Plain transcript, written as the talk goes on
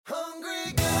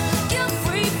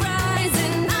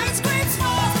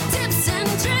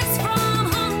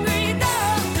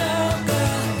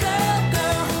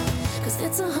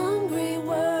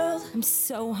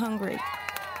so hungry.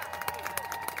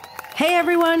 Hey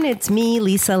everyone, it's me,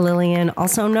 Lisa Lillian,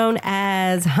 also known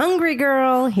as Hungry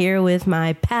Girl, here with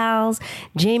my pals,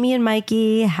 Jamie and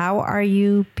Mikey. How are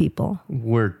you people?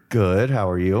 We're good. How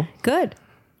are you? Good.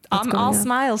 I'm all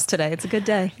smiles today. It's a good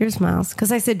day. Your smiles,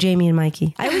 because I said Jamie and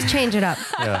Mikey. I always change it up.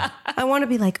 Yeah. I want to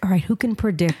be like, all right, who can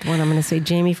predict when I'm going to say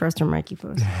Jamie first or Mikey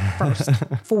first?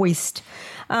 Foist.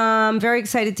 Very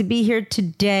excited to be here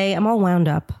today. I'm all wound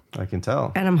up. I can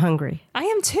tell. And I'm hungry. I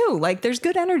am too. Like, there's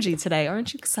good energy today.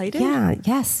 Aren't you excited? Yeah,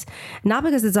 yes. Not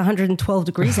because it's 112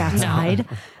 degrees outside,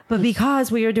 but because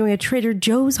we are doing a Trader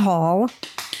Joe's haul.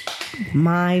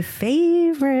 My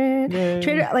favorite.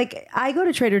 I go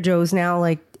to Trader Joe's now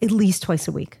like at least twice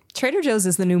a week. Trader Joe's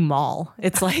is the new mall.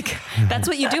 It's like, that's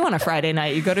what you do on a Friday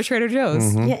night. You go to Trader Joe's.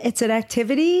 Mm-hmm. Yeah, it's an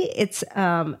activity. It's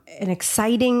an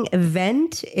exciting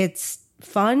event. It's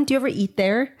fun. Do you ever eat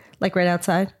there? Like right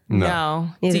outside? No.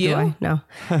 Neither Do you? I. No.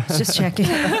 Just checking.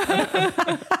 Do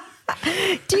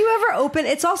you ever open?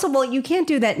 It's also, well, you can't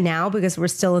do that now because we're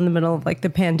still in the middle of like the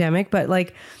pandemic, but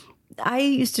like I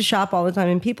used to shop all the time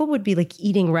and people would be like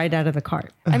eating right out of the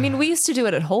cart. I mean, we used to do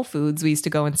it at Whole Foods. We used to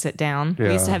go and sit down. Yeah.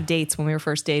 We used to have dates when we were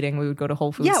first dating. We would go to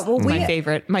Whole Foods. Yeah, well, my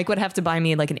favorite. Mike would have to buy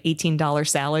me like an $18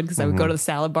 salad because I would go to the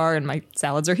salad bar and my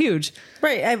salads are huge.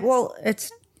 Right.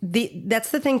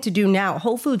 That's the thing to do now.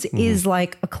 Whole Foods is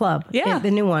like a club. Yeah. The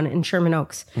new one in Sherman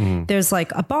Oaks. There's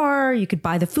like a bar. You could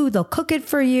buy the food. They'll cook it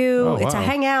for you. Oh, It's a wow.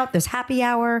 hangout. There's happy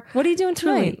hour. What are you doing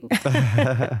tonight?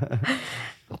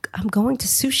 I'm going to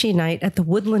sushi night at the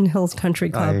Woodland Hills Country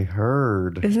Club. I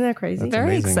heard. Isn't that crazy?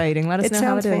 Very amazing. exciting. Let us It know how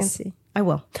sounds it is. fancy. I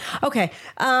will. Okay.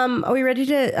 Are we ready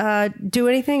to do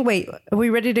anything? Wait, are we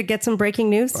ready to get some breaking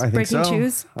news? I think breaking so.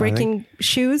 shoes? Breaking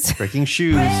shoes? Breaking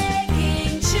shoes.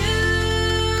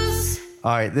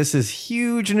 All right, this is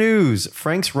huge news.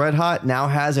 Frank's Red Hot now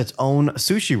has its own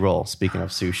sushi roll, speaking of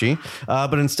sushi.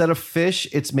 But instead of fish,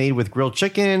 it's made with grilled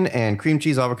chicken and cream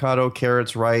cheese, avocado,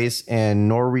 carrots, rice, and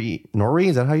nori,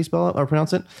 is that how you spell it or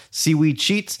pronounce it? Seaweed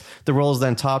sheets. The roll is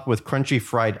then topped with crunchy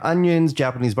fried onions,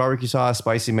 Japanese barbecue sauce,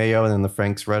 spicy mayo, and then the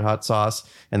Frank's Red Hot sauce,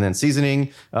 and then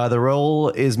seasoning. The roll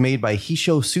is made by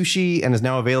Hisho Sushi and is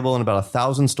now available in about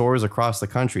 1,000 stores across the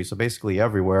country, so basically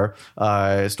everywhere.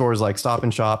 Stores like Stop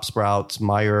and Shop, Sprouts,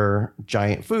 Meijer,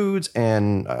 Giant Foods,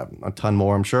 and a ton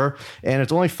more, I'm sure. And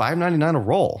it's only $5.99 a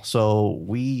roll. So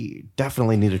we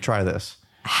definitely need to try this.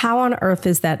 How on earth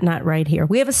is that not right here?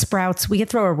 We have a Sprouts. We could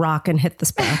throw a rock and hit the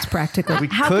Sprouts practically.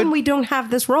 How come we don't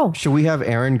have this roll? Should we have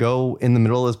Aaron go in the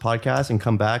middle of this podcast and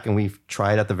come back and we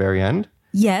try it at the very end?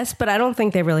 Yes, but I don't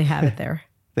think they really have it there.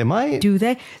 They might. Do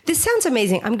they? This sounds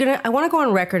amazing. I want to go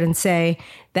on record and say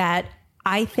that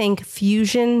I think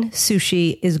fusion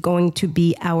sushi is going to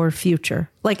be our future.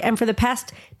 And for the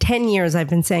past 10 years, I've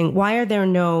been saying, why are there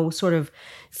no sort of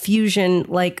fusion,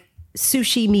 like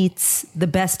sushi meets the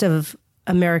best of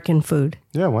American food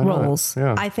why not? rolls?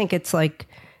 Yeah. I think it's like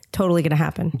totally going to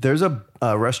happen. There's a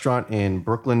restaurant in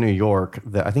Brooklyn, New York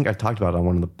that I think I talked about on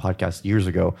one of the podcasts years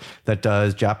ago that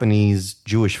does Japanese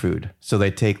Jewish food. So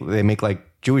they make like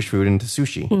Jewish food into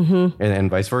sushi and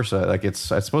vice versa. Like it's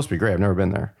supposed to be great. I've never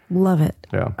been there. Love it.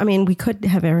 Yeah. I mean, we could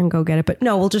have Aaron go get it, but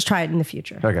no, we'll just try it in the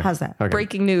future. Okay. How's that? Okay.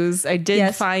 Breaking news. I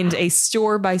did find a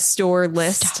store-by-store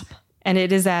list, and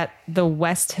it is at the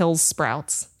West Hills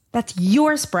Sprouts. That's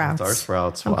your Sprouts. That's our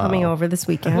Sprouts. I'm Wow. coming over this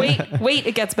weekend. Wait,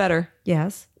 it gets better.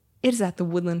 Yes. It is at the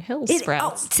Woodland Hills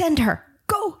Sprouts. Send her.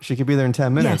 Go. She could be there in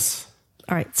 10 minutes. Yes.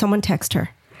 All right. Someone text her.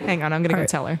 Hang on, I'm going to go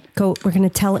tell her. Go. We're going to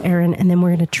tell Aaron, and then we're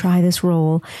going to try this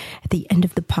roll at the end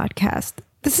of the podcast.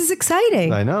 This is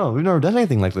exciting. I know. We've never done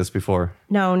anything like this before.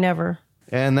 No, never.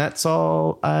 And that's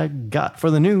all I got for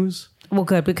the news. Well,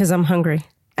 good, because I'm hungry.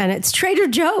 And it's Trader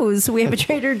Joe's. We have a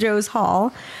Trader Joe's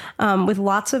haul with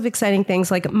lots of exciting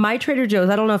things. Like my Trader Joe's,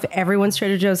 I don't know if everyone's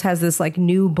Trader Joe's has this like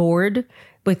new board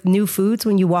with new foods.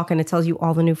 When you walk in, it tells you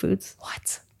all the new foods.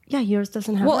 What? Yeah, yours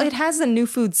doesn't have Well, that? it has a new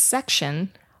food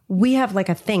section. We have like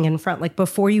a thing in front, like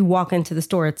before you walk into the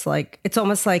store, it's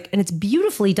almost like, and it's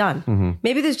beautifully done.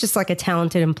 Maybe there's just like a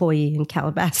talented employee in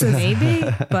Calabasas. Maybe,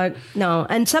 but no.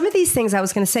 And some of these things, I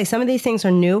was going to say, some of these things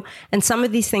are new and some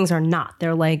of these things are not.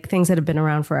 They're like things that have been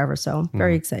around forever. So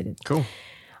very excited. Cool.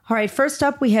 All right. First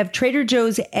up, we have Trader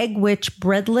Joe's Egg Witch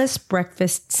breadless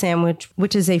breakfast sandwich,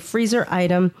 which is a freezer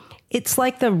item. It's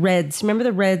like the Reds. Remember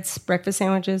the Reds breakfast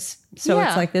sandwiches? So Yeah.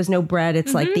 it's like there's no bread.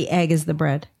 It's like the egg is the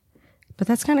bread. But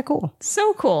that's kind of cool.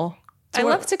 So cool. I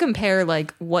love to compare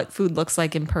like what food looks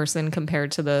like in person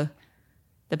compared to the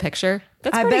picture.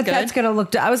 That's I pretty bet good. that's going to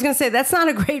look... I was going to say, that's not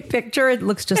a great picture. It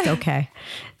looks just okay.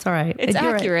 It's all right. It's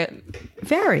You're right. accurate.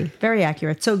 Very, very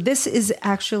accurate. So this is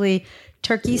actually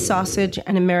turkey sausage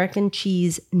and American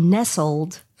cheese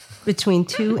nestled between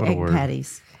two What a egg word.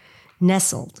 patties,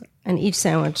 nestled, and each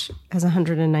sandwich has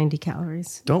 190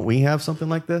 calories. Don't we have something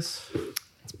like this?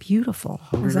 It's beautiful.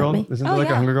 Hungry Is that Girl? me? Isn't there like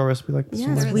a yeah. Hungry Girl recipe like this?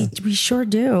 Yes, somewhere? we sure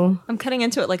do. I'm cutting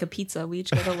into it like a pizza. We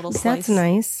each get a little slice. That's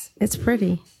nice. It's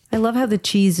pretty. I love how the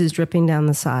cheese is dripping down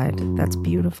the side. That's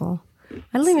beautiful.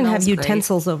 I don't even have Smells great.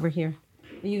 utensils over here.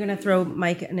 Are you going to throw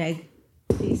Mike an egg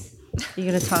piece? You're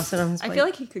going to toss it on his plate? I feel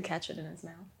like he could catch it in his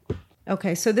mouth.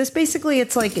 Okay, so this basically,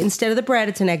 it's like instead of the bread,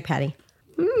 it's an egg patty.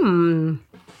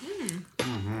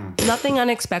 Nothing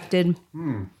unexpected.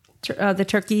 The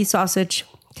turkey sausage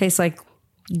tastes like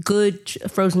good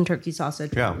frozen turkey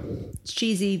sausage. Yeah. It's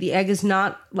cheesy. The egg is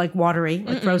not like watery,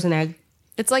 like frozen egg.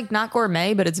 It's like not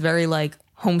gourmet, but it's very like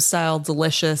home style,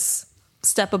 delicious,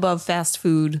 step above fast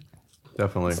food.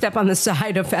 Definitely. Step on the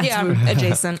side of fast food.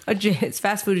 Adjacent. It's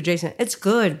fast food adjacent. It's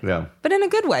good. Yeah. But in a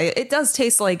good way. It does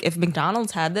taste like if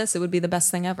McDonald's had this, it would be the best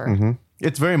thing ever. Mm-hmm.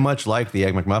 It's very much like the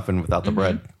Egg McMuffin without the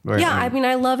bread. Very, Yeah, I mean,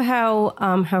 I love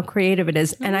how creative it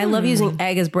is, and I love using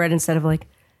egg as bread instead of like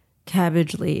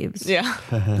cabbage leaves. Yeah.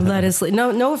 Lettuce.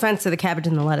 No offense to the cabbage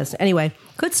and the lettuce. Anyway,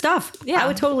 good stuff. Yeah. I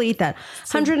would totally eat that.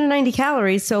 190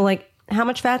 calories. So like, how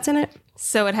much fat's in it?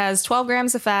 So it has 12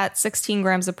 grams of fat, 16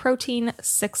 grams of protein,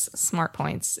 6 smart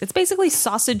points. It's basically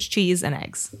sausage, cheese, and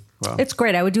eggs. Wow. It's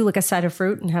great. I would do like a side of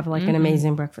fruit and have like an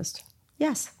amazing breakfast.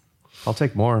 Yes. I'll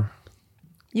take more.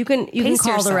 You can Pace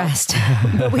call the yourself. rest.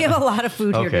 But we have a lot of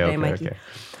food here today, Mikey. Okay.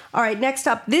 All right, next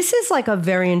up. This is like a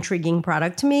very intriguing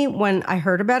product to me. When I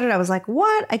heard about it, I was like,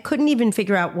 what? I couldn't even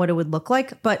figure out what it would look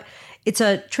like. But it's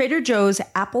a Trader Joe's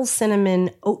apple cinnamon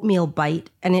oatmeal bite.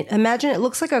 And imagine it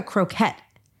looks like a croquette,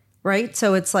 right?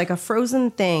 So it's like a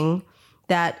frozen thing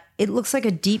that it looks like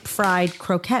a deep fried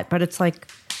croquette, but it's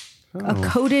like a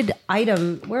coated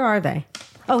item. Where are they?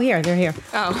 Oh, here. They're here.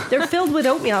 Oh. They're filled with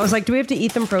oatmeal. I was like, do we have to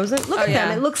eat them frozen? Look at yeah.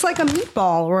 them. It looks like a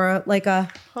meatball or like a...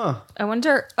 I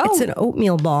wonder. It's an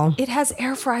oatmeal ball. It has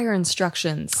air fryer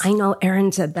instructions. I know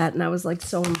Erin said that, and I was like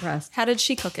so impressed. How did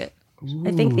she cook it?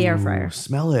 I think the air fryer.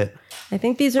 Smell it. I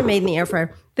think these are made in the air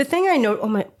fryer. The thing I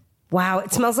know, wow,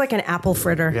 it smells like an apple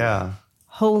fritter. Yeah.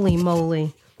 Holy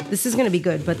moly. This is going to be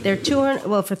good, but they're 200,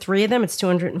 well, for 3 of them, it's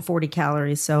 240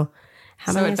 calories. So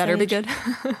how So many it is better that be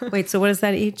each? good. Wait, so what is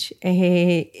that each?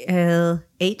 8?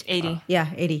 80. Yeah,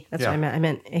 80. That's Yeah. what I meant. I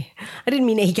meant, I didn't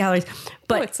mean 80 calories,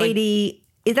 but it's like- 80,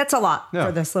 that's a lot Yeah.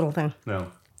 for this little thing. No.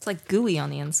 It's like gooey on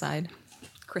the inside,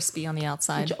 crispy on the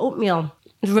outside. Oatmeal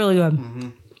is really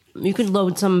good. You could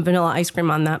load some vanilla ice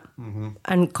cream on that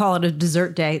and call it a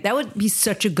dessert day. That would be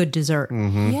such a good dessert.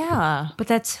 Yeah.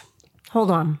 But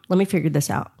hold on, let me figure this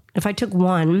out. If I took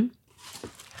one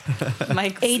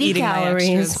Mike's 80 eating my calories.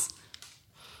 extras.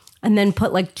 and then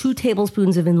put like 2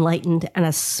 tablespoons of Enlightened and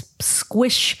a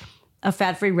squish of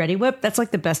fat-free Ready Whip, that's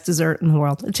like the best dessert in the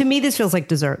world. To me, this feels like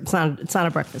dessert. It's not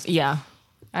a breakfast. Yeah.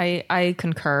 I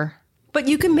concur. But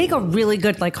you can make a really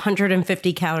good like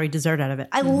 150 calorie dessert out of it.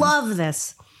 I love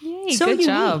this. Yay, So good unique.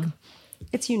 job.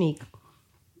 It's unique.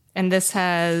 And this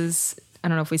has, I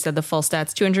don't know if we said the full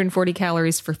stats, 240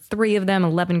 calories for 3 of them,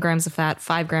 11 grams of fat,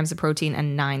 5 grams of protein,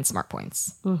 and 9 smart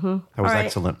points. That was right.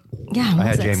 excellent. Yeah, I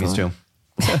had Jamie's too.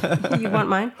 You want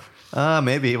mine?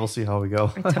 Maybe. We'll see how we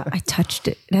go. I touched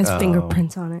it. It has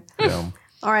fingerprints on it. Yeah.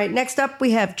 All right, next up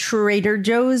we have Trader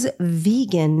Joe's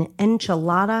vegan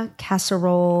enchilada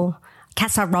casserole.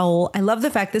 I love the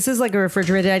fact this is like a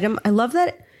refrigerated item. I love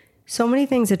that so many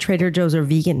things at Trader Joe's are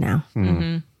vegan now.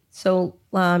 Mm-hmm. So,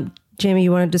 Jamie,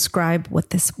 you want to describe what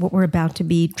we're about to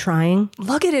be trying?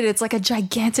 Look at it. It's like a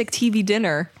gigantic TV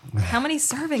dinner. How many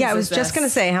servings Yeah, I was is just this? going to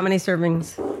say, how many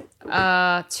servings?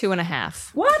 2.5.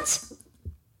 What?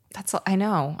 That's all, I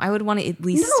know. I would want to at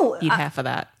least eat half of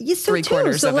that. Yes, so 3/4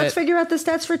 too. So of let's it. figure out the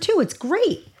stats for 2. It's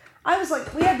great. I was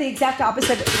like, we had the exact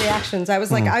opposite reactions. I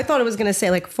was like, I thought it was going to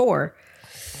say like 4.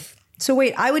 So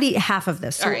wait, I would eat half of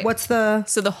this. So All right. what's the...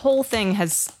 So the whole thing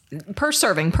has, per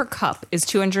serving, per cup, is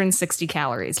 260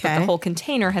 calories. But Okay. the whole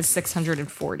container has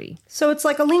 640. So it's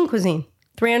like a lean cuisine.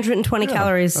 320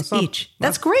 calories that's not- each.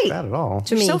 That's great. Bad at all.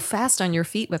 To You're me. so fast on your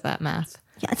feet with that math.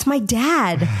 Yeah, it's my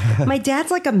dad. My dad's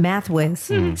like a math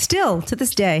whiz. Still, to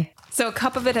this day. So a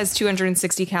cup of it has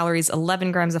 260 calories,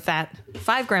 11 grams of fat,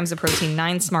 5 grams of protein,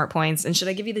 9 smart points. And should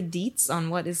I give you the deets on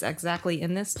what is exactly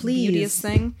in this beauteous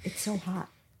thing? It's so hot.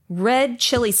 Red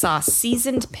chili sauce,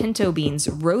 seasoned pinto beans,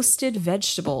 roasted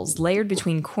vegetables layered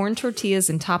between corn tortillas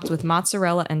and topped with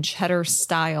mozzarella and cheddar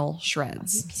style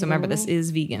shreds. So remember, this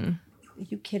is vegan. Are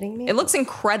you kidding me? It looks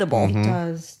incredible. It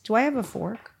does. Do I have a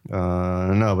fork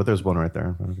No, but there's one right there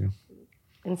in front of you.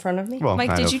 in front of me? Well, Mike,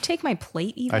 kind did of. you take my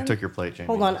plate even? I took your plate, Jamie.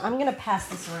 Hold on. I'm going to pass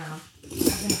this around.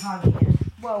 I've been hogging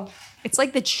it. Whoa. It's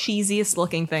like the cheesiest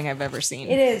looking thing I've ever seen.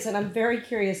 It is, and I'm very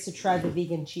curious to try the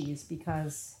vegan cheese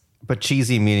because... But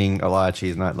cheesy meaning a lot of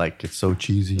cheese, not like it's so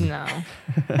cheesy. No.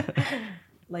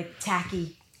 Like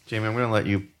tacky. Jamie, I'm going to let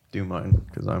you do mine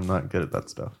because I'm not good at that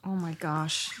stuff. Oh my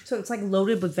gosh. So it's like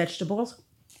loaded with vegetables.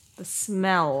 The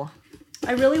smell.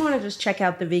 I really want to just check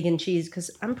out the vegan cheese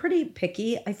because I'm pretty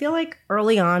picky. I feel like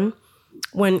early on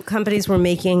when companies were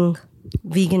making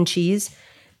vegan cheese,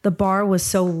 the bar was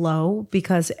so low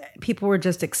because people were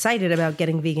just excited about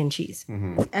getting vegan cheese.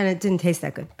 And it didn't taste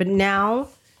that good. But now...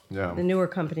 Yeah. The newer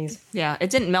companies. Yeah, it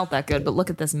didn't melt that good, but look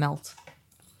at this melt.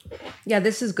 Yeah,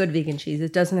 this is good vegan cheese.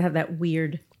 It doesn't have that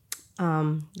weird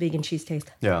vegan cheese taste.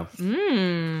 Yeah.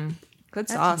 Good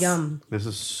That's sauce. yum. This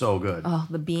is so good. Oh,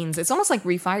 the beans. It's almost like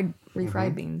refried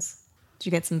beans. Did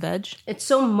you get some veg? It's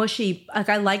so mushy. Like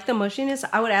I like the mushiness.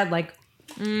 I would add like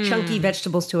chunky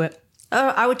vegetables to it.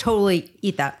 I would totally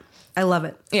eat that. I love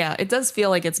it. Yeah, it does feel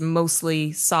like it's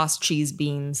mostly sauce, cheese,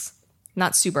 beans.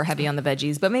 Not super heavy on the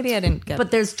veggies, but maybe I didn't get...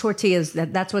 But there's tortillas.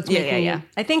 That's what's making yeah. you...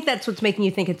 I think that's what's making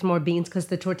you think it's more beans because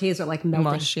the tortillas are like melting.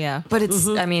 mush, yeah. But it's,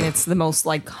 I mean, it's the most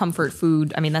like comfort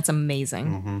food. I mean, that's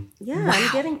amazing. Yeah, I'm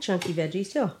getting chunky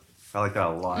veggies too. I like that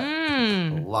a lot.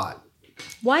 A lot.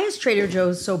 Why is Trader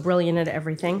Joe's so brilliant at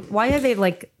everything? Why are they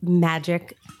like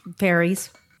magic fairies?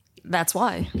 That's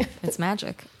why. It's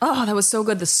magic. Oh, that was so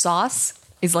good. The sauce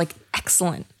is like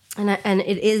excellent. And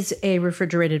it is a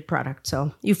refrigerated product.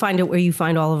 So you find it where you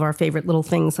find all of our favorite little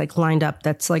things like lined up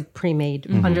that's like pre-made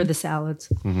under the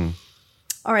salads.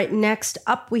 All right, next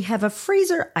up we have a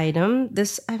freezer item.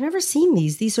 I've never seen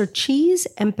these. These are cheese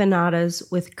empanadas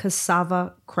with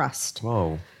cassava crust.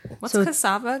 Whoa. What's So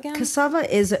cassava again? Cassava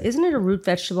isn't it a root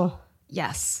vegetable?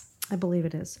 Yes. I believe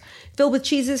it is. Filled with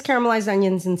cheeses, caramelized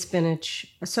onions, and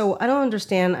spinach. So I don't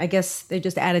understand. I guess they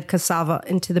just added cassava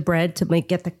into the bread to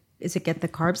get the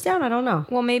carbs down? I don't know.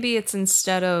 Well, maybe it's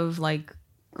instead of like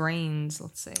grains,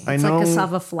 let's say. I It's know. like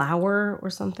cassava flour or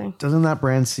something. Doesn't that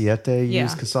brand Sept Yeah.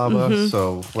 use cassava?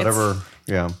 So whatever.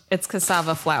 Yeah. It's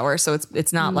cassava flour, so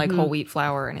it's not like whole wheat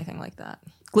flour or anything like that.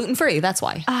 Gluten free, that's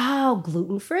why. Oh,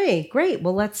 gluten-free. Great.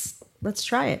 Well, let's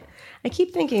try it. I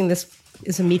keep thinking this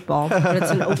is a meatball, but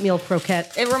it's an oatmeal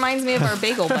croquette. It reminds me of our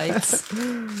bagel bites.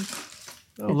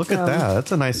 Oh, look at that.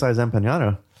 That's a nice size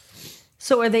empanada.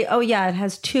 So are they? Oh, yeah. It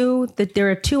has there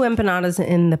are two empanadas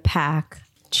in the pack.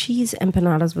 Cheese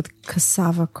empanadas with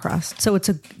cassava crust. So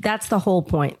that's the whole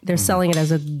point. They're selling it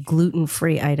as a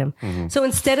gluten-free item. So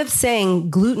instead of saying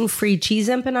gluten-free cheese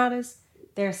empanadas,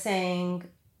 they're saying,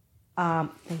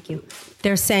 thank you.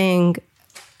 They're saying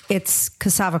it's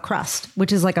cassava crust,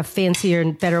 which is like a fancier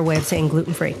and better way of saying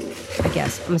gluten-free, I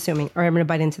guess. I'm assuming. Or I'm going to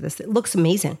bite into this. It looks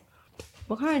amazing.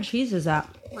 What kind of cheese is that?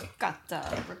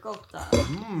 Ricotta.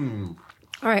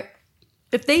 All right.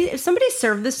 If somebody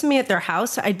served this to me at their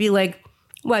house, I'd be like,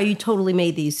 wow, you totally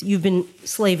made these. You've been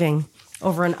slaving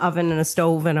over an oven and a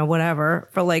stove and a whatever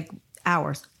for like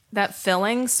hours. That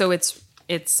filling, so it's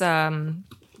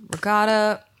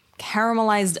ricotta,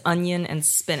 caramelized onion, and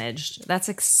spinach. That's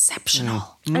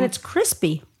exceptional. And it's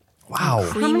crispy. Wow.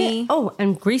 Creamy.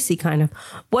 And greasy kind of.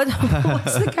 What's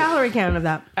the calorie count of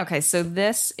that? Okay, so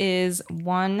this is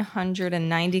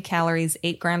 190 calories,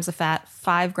 8 grams of fat,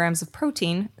 5 grams of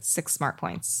protein, 6 smart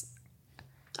points.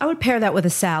 I would pair that with a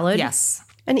salad. Yes.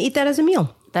 And eat that as a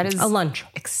meal. That is a lunch.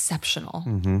 Exceptional.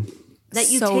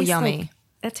 That you so taste yummy. Like,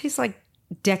 that tastes like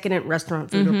decadent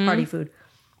restaurant food or party food.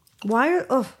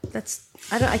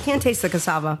 I can't taste the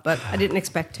cassava, but I didn't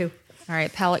expect to. All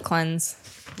right, palate cleanse.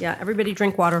 Yeah, everybody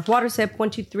drink water. Water sip, 1,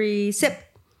 2, 3, sip.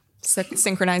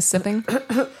 Synchronized sipping.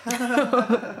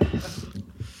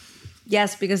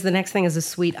 Yes, because the next thing is a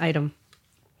sweet item.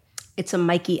 It's a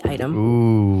Mikey item.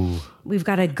 Ooh. We've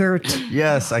got a Gert.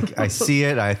 Yes, I see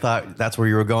it. I thought that's where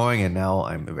you were going, and now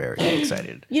I'm very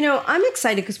excited. You know, I'm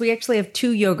excited because we actually have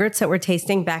 2 yogurts that we're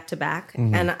tasting back to back.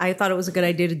 And I thought it was a good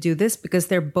idea to do this because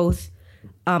they're both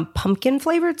pumpkin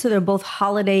flavored. So they're both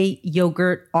holiday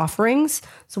yogurt offerings.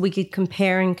 So we could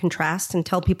compare and contrast and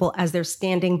tell people as they're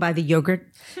standing by the yogurt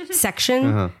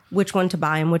section which one to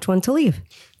buy and which one to leave.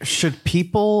 Should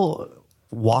people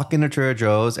walk into Trader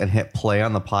Joe's and hit play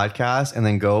on the podcast and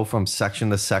then go from section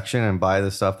to section and buy the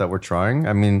stuff that we're trying?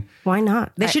 I mean, Why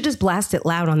not? They should just blast it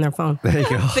loud on their phone. there you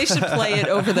go. They should play it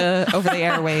over the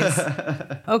airways.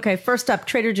 Okay, first up,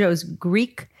 Trader Joe's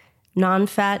Greek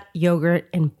non-fat yogurt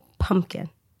and pumpkin.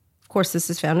 Of course, this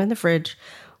is found in the fridge.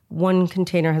 One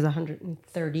container has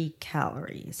 130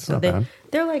 calories. So bad.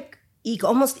 they're like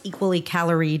almost equally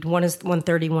caloried. One is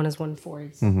 130, one is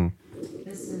 140.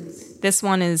 This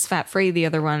one is fat free. The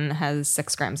other one has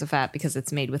 6 grams of fat because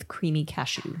it's made with creamy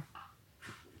cashew.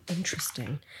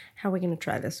 interesting. How are we going to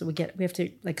try this? So we have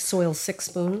to like soil 6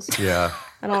 spoons. Yeah.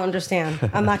 I don't understand.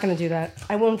 I'm not going to do that.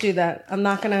 I won't do that. I'm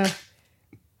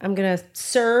going to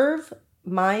serve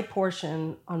my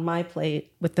portion on my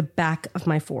plate with the back of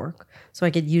my fork so I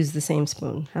could use the same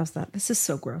spoon. How's that? This is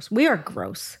so gross. We are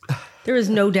gross. There is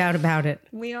no doubt about it.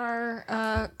 We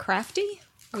are crafty.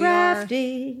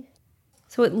 Crafty.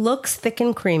 So it looks thick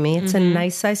and creamy. It's a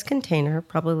nice size container,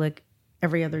 probably like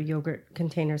every other yogurt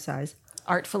container size.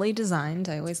 Artfully designed.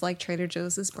 I always like Trader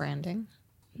Joe's branding.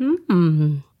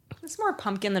 It's more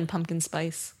pumpkin than pumpkin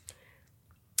spice.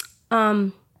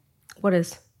 What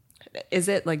is? Is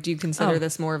it? Like, do you consider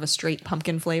this more of a straight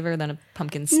pumpkin flavor than a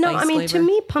pumpkin spice No, I mean, flavor? to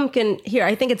me, pumpkin, here,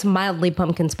 I think it's mildly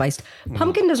pumpkin spiced.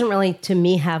 Pumpkin doesn't really, to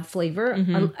me, have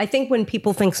flavor. I think when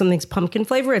people think something's pumpkin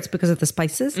flavor, it's because of the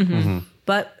spices.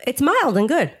 But it's mild and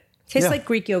good. Tastes like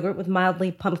Greek yogurt with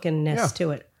mildly pumpkinness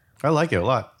to it. I like it a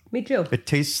lot. Me too. It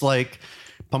tastes like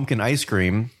pumpkin ice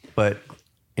cream, but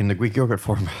in the Greek yogurt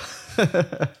form.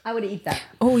 I would eat that.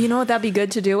 Oh, you know what that'd be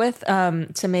good to do with?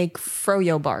 To make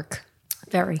froyo bark.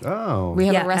 Very. Oh. We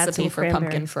have Yeah, a add recipe some for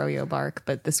cranberry. pumpkin froyo bark,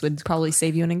 but this would probably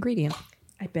save you an ingredient.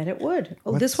 I bet it would.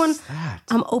 Oh, this one, that?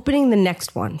 I'm opening the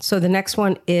next one. So the next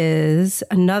one is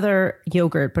another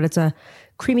yogurt, but it's a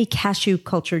creamy cashew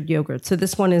cultured yogurt. So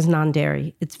this one is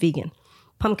non-dairy. It's vegan.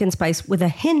 Pumpkin spice with a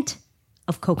hint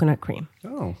of coconut cream.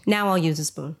 Oh. Now I'll use a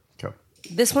spoon. Okay.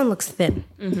 This one looks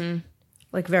thin.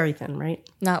 Like very thin, right?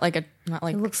 Not like It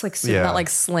looks like soup. Yeah. not like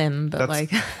slim, but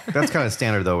like That's kind of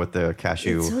standard, though, with the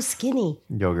cashew It's so skinny.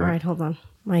 yogurt. All right, hold on.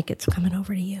 Mike, it's coming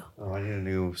over to you. Oh, I need a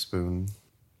new spoon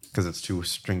because it's too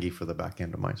stringy for the back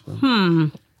end of my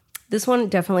spoon. This one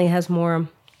definitely has more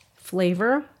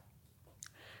flavor,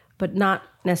 but not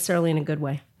necessarily in a good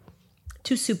way.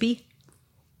 Too soupy.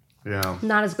 Yeah.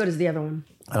 Not as good as the other one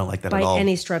I don't like that by at all.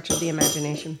 any stretch of the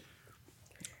imagination.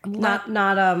 Not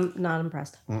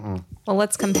impressed. well,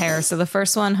 let's compare. So the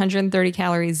first one, 130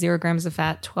 calories, 0 grams of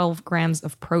fat, 12 grams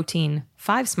of protein,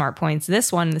 5 smart points.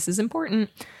 This one, this is important.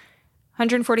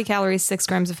 140 calories, 6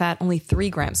 grams of fat, only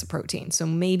 3 grams of protein. So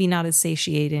maybe not as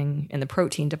satiating in the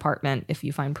protein department if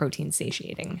you find protein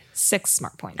satiating. 6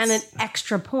 smart points. And an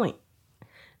extra point.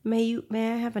 May I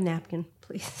have a napkin,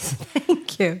 please?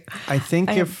 Thank you. I think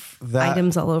if that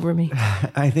Items all over me.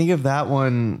 I think if that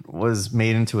one was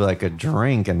made into like a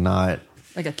drink and not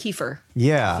like a kefir.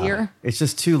 kefir, it's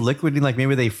just too liquidy. Like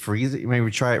maybe they freeze it. Maybe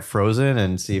try it frozen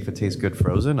and see if it tastes good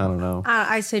frozen. I don't know.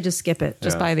 I say just skip it.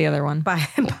 Just buy the other one. Buy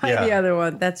Yeah. the other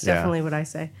one. That's definitely what I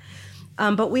say.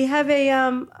 But we have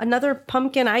another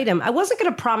pumpkin item. I wasn't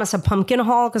going to promise a pumpkin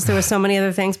haul because there were so many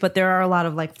other things, but there are a lot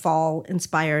of like fall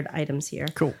inspired items here.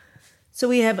 Cool. So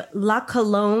we have La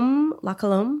Colombe. La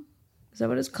Colombe? Is that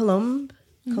what it is? Colombe?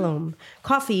 Colombe.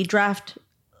 Coffee draft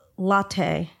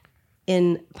latte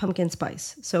in pumpkin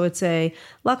spice. So it's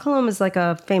La Colombe is like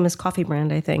a famous coffee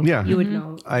brand, I think. Yeah. You would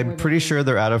know. I'm pretty sure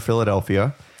they're out of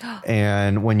Philadelphia.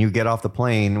 And when you get off the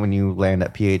plane, when you land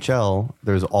at PHL,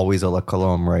 there's always a La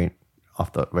Colombe right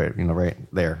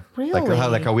there. Really?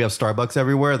 Like how we have Starbucks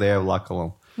everywhere, they have La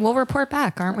Colombe. We'll report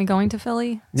back. Aren't we going to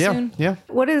Philly soon? Yeah.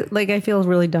 What is, like, I feel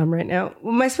really dumb right now.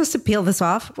 Am I supposed to peel this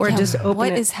off or just open What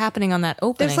it? is happening on that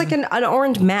opening? There's like an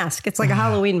orange mask. It's like a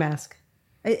Halloween mask.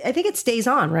 I think it stays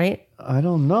on, right? I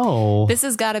don't know. This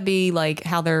has got to be like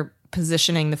how they're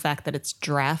positioning the fact that it's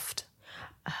draft.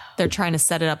 They're trying to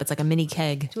set it up. It's like a mini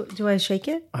keg. Do I shake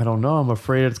it? I don't know. I'm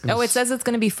afraid it's going to... Oh, it says it's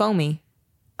going to be foamy.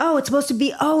 Oh, it's supposed to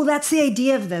be. Oh, that's the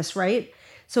idea of this, right?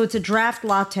 So it's a draft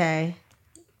latte.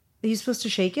 Are you supposed to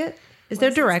shake it? Is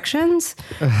there directions?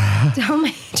 Tell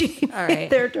me, Jamie. All right.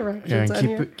 There are directions on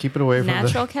here. keep it away from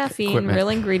Natural the caffeine, equipment. real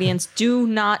ingredients. Do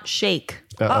not shake.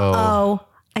 Uh-oh.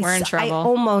 We're in I trouble.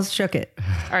 almost shook it.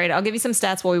 All right, I'll give you some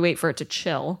stats while we wait for it to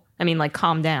chill. I mean, like,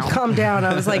 calm down. Calm down.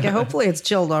 I was like, hopefully it's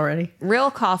chilled already. Real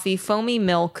coffee, foamy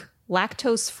milk,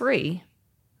 lactose free.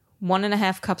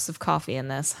 1.5 cups of coffee in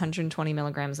this. 120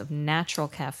 milligrams of natural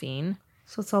caffeine.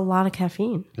 So it's a lot of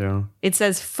caffeine. Yeah. It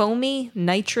says foamy,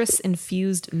 nitrous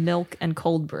infused milk and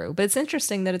cold brew. But it's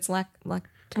interesting that it's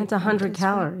It's 100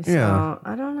 calories. Yeah. So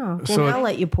I don't know. So I'll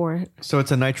let you pour it. So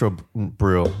it's a nitro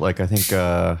brew. Like I think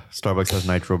Starbucks has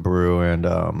nitro brew and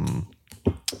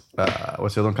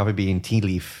what's the other one? Coffee Bean Tea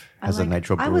Leaf has a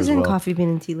nitro brew I was as in well. Coffee Bean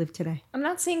and Tea Leaf today. I'm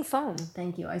not seeing foam.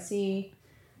 Thank you. I see.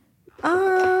 A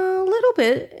little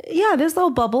bit. Yeah, there's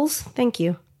little bubbles. Thank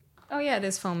you. Oh, yeah, it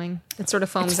is foaming. It sort of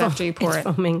foams after you pour It's it.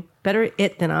 foaming. Better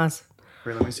it than us.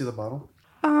 Wait, let me see the bottle.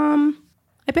 I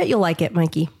bet you'll like it,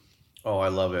 Mikey. Oh, I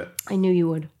love it. I knew you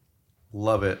would.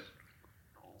 Love it.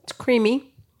 It's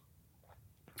creamy.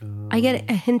 I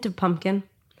get a hint of pumpkin.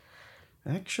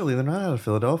 Actually, they're not out of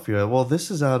Philadelphia. Well,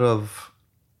 this is out of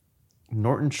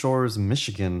Norton Shores,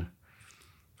 Michigan.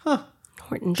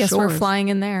 Norton Guess Shores. we're flying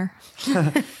in there.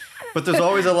 But there's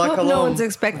always a La Hope Colombe. no one's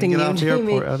expecting Get you, out the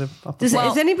Jamie. airport, off the Is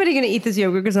anybody going to eat this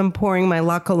yogurt? Because I'm pouring my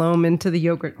La Colombe into the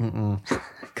yogurt.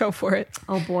 Go for it.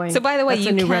 Oh boy! So by the way, That's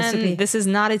you a new can. recipe. This is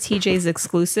not a TJ's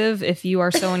exclusive. If you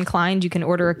are so inclined, you can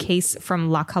order a case from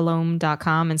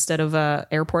lacolombe.com instead of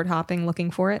airport hopping looking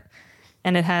for it.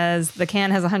 And the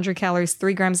can has 100 calories,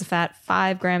 3 grams of fat,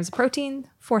 5 grams of protein,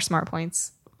 4 smart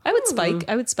points. I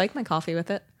would spike my coffee with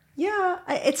it. Yeah,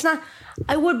 it's not.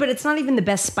 I would, but it's not even the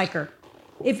best spiker.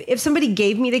 If somebody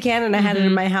gave me the can and I had it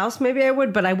in my house, maybe I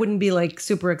would, but I wouldn't be like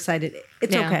super excited.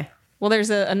 It's Yeah. okay. Well,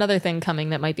 there's another thing coming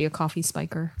that might be a coffee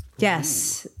spiker.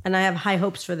 Yes, and I have high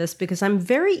hopes for this because I'm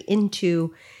very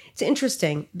into. It's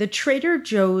interesting. The Trader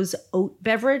Joe's oat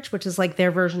beverage, which is like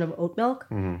their version of oat milk.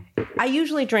 I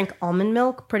usually drink almond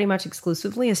milk pretty much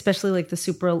exclusively, especially like the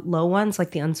super low ones,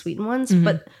 like the unsweetened ones.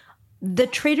 But the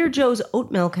Trader Joe's oat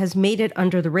milk has made it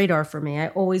under the radar for me. I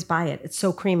always buy it. It's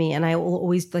so creamy, and I will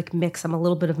always like mix. I'm a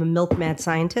little bit of a milk mad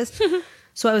scientist.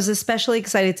 So I was especially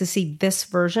excited to see this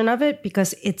version of it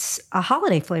because it's a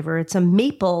holiday flavor. It's a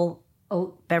maple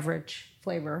oat beverage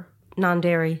flavor,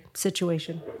 non-dairy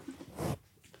situation.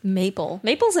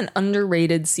 Maple's an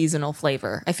underrated seasonal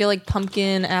flavor. I feel like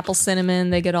pumpkin, apple,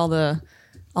 cinnamon, they get all the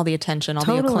attention, all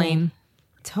the acclaim.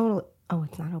 Totally. Oh,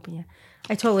 it's not open yet.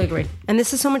 I totally agree. And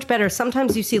this is so much better.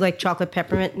 Sometimes you see like chocolate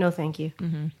peppermint. No, thank you.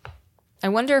 I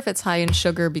wonder if it's high in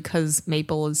sugar because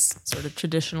maple is sort of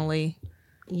traditionally.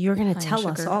 You're going to in tell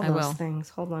us sugar. all I those will. things.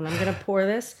 Hold on. I'm going to pour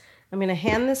this. I'm going to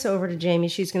hand this over to Jamie.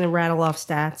 She's going to rattle off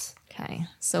stats. Okay,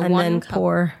 so And one then cup.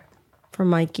 pour for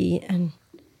Mikey. And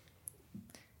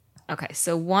Okay,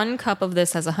 so 1 cup of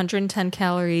this has 110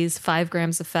 calories, 5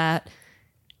 grams of fat,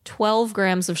 12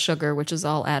 grams of sugar, which is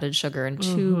all added sugar, and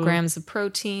 2 grams of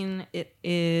protein. It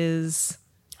is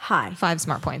hi. 5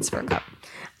 smart points for a cup.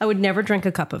 I would never drink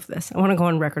a cup of this. I want to go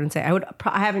on record and say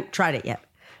I haven't tried it yet.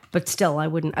 But still, I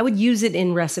wouldn't. I would use it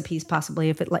in recipes possibly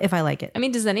if I like it. I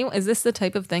mean, is this the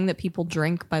type of thing that people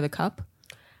drink by the cup?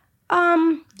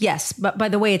 Yes, but by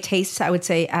the way it tastes, I would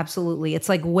say absolutely. It's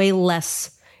like way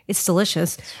less. It's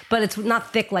delicious, but it's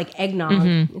not thick like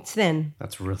eggnog. It's thin.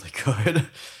 That's really good.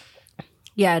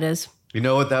 Yeah, it is. You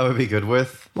know what that would be good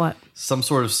with? What? Some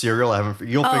sort of cereal.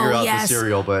 You'll figure out yes. the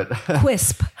cereal, but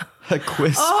Quisp. a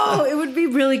Quisp. Oh, it would be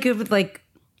really good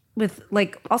with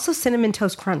also cinnamon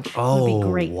toast crunch. Oh, would be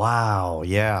great. Wow.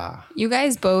 Yeah. You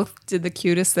guys both did the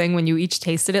cutest thing when you each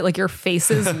tasted it. Like your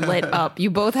faces lit up. You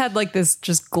both had like this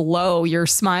just glow. Your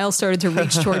smile started to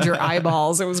reach towards your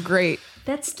eyeballs. It was great.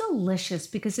 That's delicious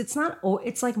because it's not.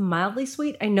 It's like mildly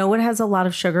sweet. I know it has a lot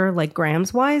of sugar, like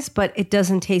grams wise, but it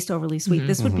doesn't taste overly sweet.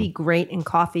 This would be great in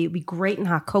coffee. It would be great in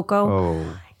hot cocoa.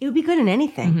 Oh. It would be good in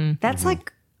anything. That's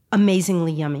like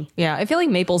amazingly yummy. Yeah, I feel like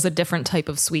maple's a different type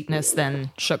of sweetness than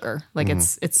sugar. Like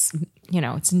it's it's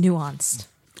nuanced.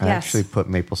 I Yes. actually put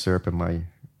maple syrup in my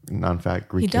non-fat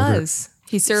Greek He yogurt. does.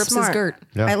 He syrups Smart. his dirt.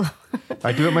 Yeah.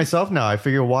 I do it myself now. I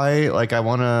figure why, I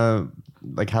want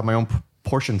to have my own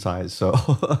portion size. So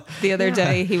The other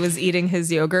day he was eating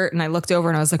his yogurt and I looked over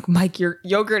and I was like, Mike, your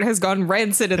yogurt has gone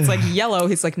rancid. It's like yellow.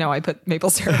 He's like, no, I put maple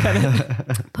syrup in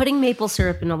it. Putting maple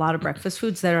syrup in a lot of breakfast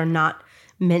foods that are not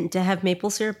meant to have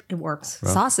maple syrup, it works.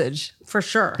 Sausage. For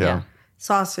sure. Yeah.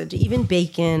 Sausage, even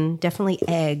bacon, definitely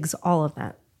eggs, all of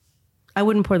that. I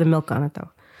wouldn't pour the milk on it though.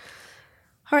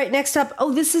 All right, next up.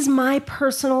 Oh, this is my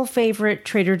personal favorite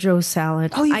Trader Joe's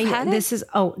salad. Oh, you've had it?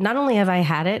 Not only have I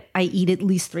had it, I eat at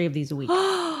least 3 of these a week.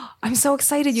 I'm so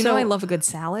excited. You know I love a good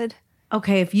salad.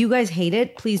 Okay, if you guys hate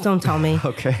it, please don't tell me.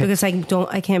 Okay. Because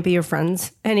I can't be your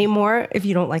friends anymore if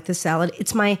you don't like this salad.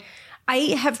 I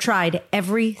have tried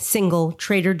every single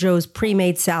Trader Joe's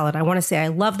pre-made salad. I want to say I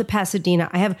love the Pasadena.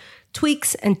 I have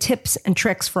tweaks and tips and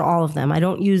tricks for all of them. I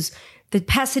don't use the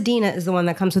Pasadena is the one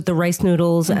that comes with the rice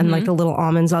noodles and like the little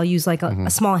almonds. I'll use like a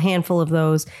small handful of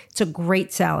those. It's a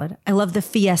great salad. I love the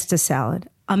Fiesta salad.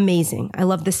 Amazing. I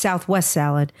love the Southwest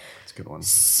salad. it's a good one.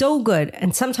 So good.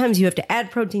 And sometimes you have to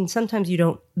add protein. Sometimes you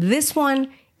don't. This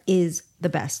one is the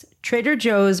best. Trader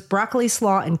Joe's broccoli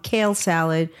slaw and kale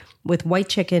salad with white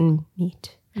chicken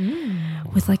meat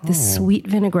with like this sweet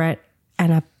vinaigrette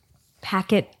and a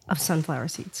packet of sunflower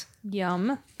seeds.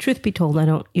 Yum. Truth be told, I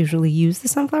don't usually use the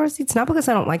sunflower seeds. Not because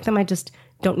I don't like them. I just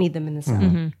don't need them in the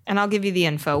salad. And I'll give you the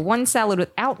info. 1 salad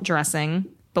without dressing,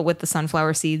 but with the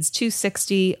sunflower seeds,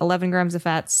 260, 11 grams of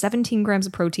fat, 17 grams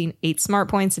of protein, 8 smart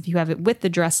points. If you have it with the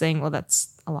dressing, well,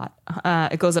 that's a lot.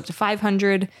 It goes up to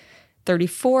 500.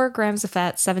 34 grams of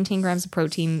fat, 17 grams of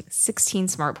protein, 16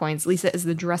 smart points. Lisa, is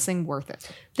the dressing worth it?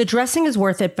 The dressing is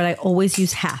worth it, but I always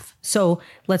use half. So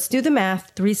let's do the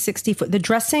math. 360. The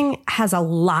dressing has a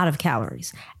lot of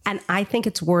calories, and I think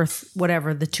it's worth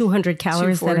whatever the 200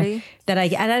 calories that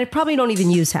 240? and I probably don't even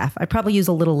use half. I probably use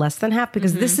a little less than half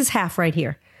because this is half right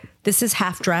here. This is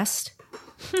half dressed,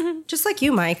 just like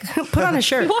you, Mike. Put on a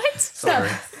shirt. What? Sorry.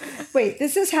 Wait,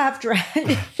 this is half dressed.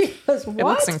 What? It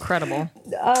looks incredible.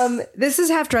 This is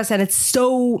half dressed, and it's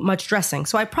so much dressing.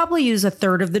 So I probably use a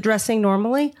third of the dressing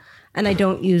normally, and I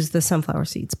don't use the sunflower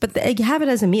seeds. But you have it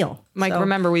as a meal. Mike, So-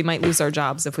 remember, we might lose our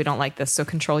jobs if we don't like this, so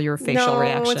control your facial no,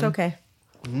 reaction. it's okay.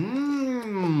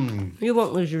 You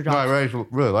won't lose your job. I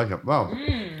really like it. Wow.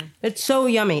 It's so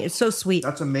yummy. It's so sweet.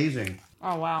 That's amazing.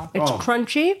 Oh, wow. It's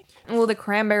crunchy. Oh, the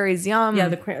cranberries, yum. Yeah,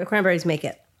 the cranberries make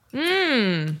it.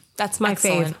 That's my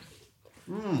excellent.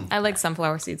 fave. I like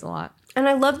sunflower seeds a lot. And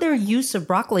I love their use of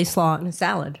broccoli slaw in a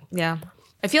salad. Yeah.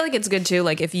 I feel like it's good too.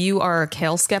 Like if you are a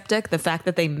kale skeptic, the fact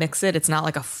that they mix it, it's not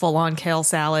like a full-on kale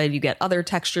salad. You get other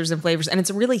textures and flavors, and it's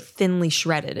really thinly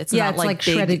shredded. It's Yeah, not it's like like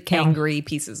big, shredded kale. angry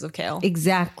pieces of kale.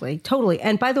 Exactly. Totally.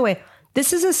 And by the way,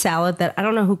 this is a salad that I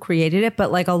don't know who created it,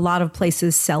 but like a lot of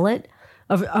places sell it,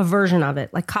 a version of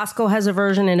it. Like Costco has a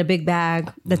version in a big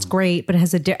bag that's great, but it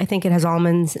has I think it has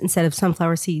almonds instead of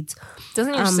sunflower seeds.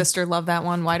 Doesn't your sister love that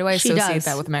one? Why do I She associate does.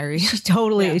 that with Mary?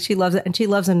 Totally. She loves it. And she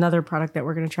loves another product that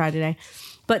we're going to try today.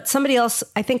 But somebody else,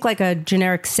 I think like a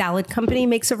generic salad company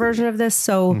makes a version of this.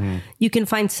 So you can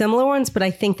find similar ones, but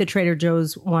I think the Trader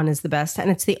Joe's one is the best. And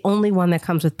it's the only one that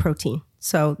comes with protein.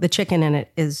 So the chicken in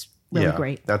it is really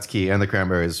great. That's key. And the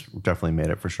cranberries definitely made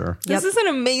it for sure. This is an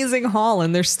amazing haul,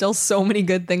 and there's still so many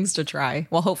good things to try.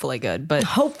 Well, hopefully good, but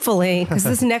Hopefully, because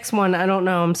this next one, I don't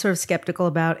know, I'm sort of skeptical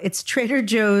about. It's Trader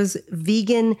Joe's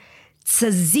vegan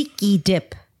tzatziki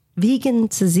dip. Vegan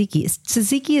tzatziki.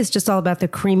 Tzatziki is just all about the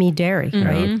creamy dairy,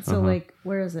 right? So like,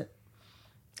 where is it?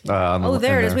 Oh,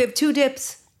 there it is. We have two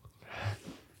dips.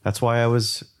 That's why I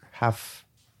was half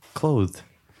clothed.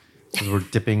 Because we're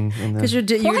dipping in the... Because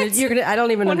you're gonna. I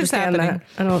don't even What is understand that. happening?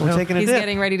 I don't We're know. taking a he's dip.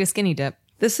 getting ready to skinny dip.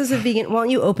 This is a vegan. Why don't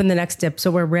you open the next dip so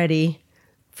we're ready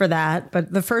for that?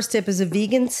 But the first dip is a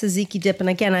vegan tzatziki dip, and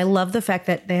again, I love the fact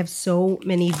that they have so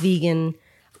many vegan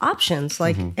options.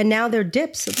 Like, and now they're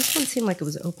dips. So this one seemed like it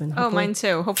was open. Oh, mine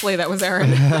too. Hopefully that was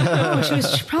Erin. Oh, she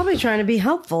was probably trying to be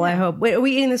helpful. I hope. Wait, are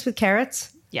we eating this with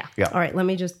carrots? Yeah. Yeah. All right, let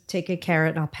me just take a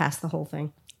carrot and I'll pass the whole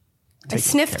thing. I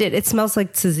sniffed it. It smells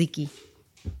like tzatziki.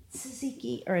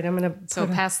 Tzatziki. All right, I'm gonna. So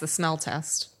pass the smell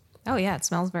test. Oh yeah, it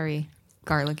smells very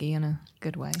garlicky in a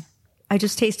good way. I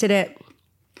just tasted it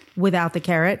without the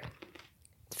carrot.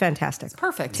 It's fantastic.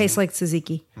 Perfect. Tastes like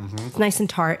tzatziki. It's nice and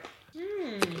tart.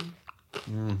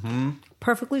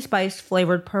 Perfectly spiced,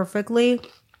 flavored perfectly.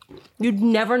 You'd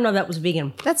never know that was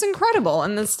vegan. That's incredible.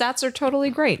 And the stats are totally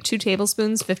great. 2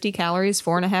 tablespoons, 50 calories,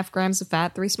 4.5 grams of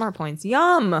fat, 3 smart points.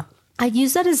 Yum. I'd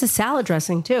use that as a salad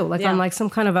dressing too, like Yeah. on like some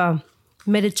kind of a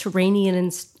Mediterranean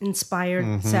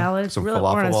inspired salad. It's Some really or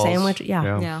on a falafel balls. sandwich.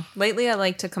 Yeah. Yeah. Lately, I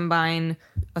like to combine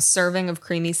a serving of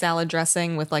creamy salad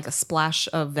dressing with like a splash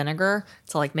of vinegar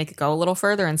to like make it go a little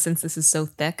further. And since this is so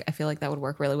thick, I feel like that would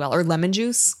work really well. Or lemon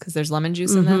juice, because there's lemon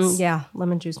juice in this. Yeah,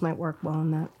 lemon juice might work well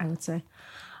in that, I would say.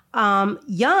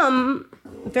 Yum.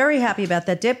 Very happy about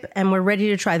that dip. And we're ready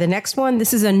to try the next one.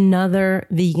 This is another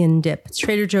vegan dip. It's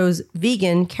Trader Joe's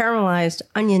vegan caramelized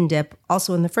onion dip,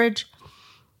 also in the fridge.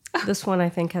 This one I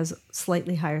think has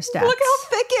slightly higher stats. Look how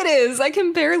thick it is. I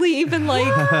can barely even like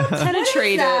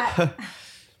penetrate it.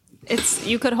 It's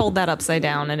you could hold that upside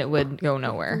down and it would go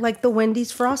nowhere. Like the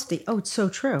Wendy's Frosty. Oh, it's so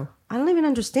true. I don't even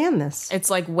understand this. It's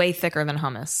like way thicker than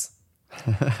hummus.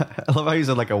 I love how you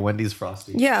said like a Wendy's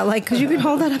Frosty. Yeah, like, because you can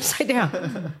hold that upside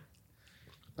down.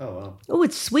 Oh, wow. Oh,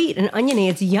 it's sweet and oniony.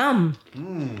 It's yum.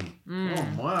 Oh,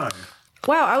 my.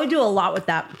 Wow, I would do a lot with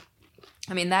that.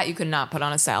 I mean, that you could not put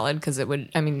on a salad because it would,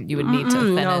 I mean, you would need to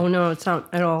thin No, it. no, it's not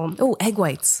at all. Oh, egg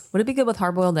whites. Would it be good with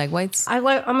hard-boiled egg whites? I'm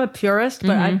a purist,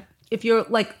 but if you're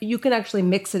like, you can actually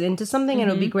mix it into something and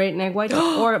it would be great in egg whites.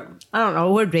 Or, I don't know,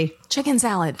 it would be Chicken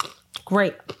salad.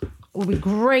 great. It would be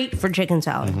great for chicken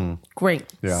salad. Great.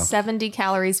 Yeah. 70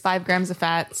 calories, 5 grams of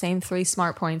fat, same 3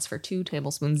 smart points for 2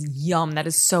 tablespoons. Yum. That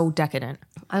is so decadent.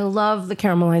 I love the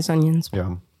caramelized onions.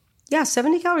 Yeah. Yeah,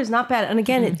 70 calories, not bad. And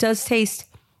again, it does taste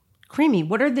creamy.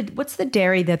 What's the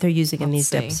dairy that they're using in these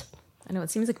dips? I know it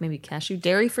seems like maybe cashew.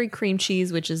 Dairy-free cream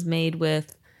cheese, which is made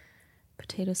with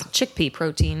potatoes, chickpea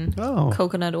protein,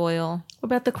 coconut oil, What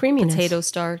about the creaminess? potato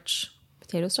starch.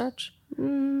 Potato starch? I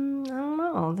don't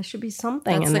know. There should be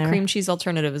something That's in the there. cream cheese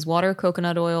alternative is water,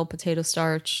 coconut oil, potato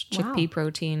starch, chickpea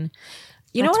protein.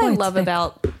 You know That's what I why it's love thick.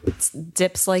 about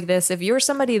dips like this? If you're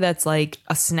somebody that's like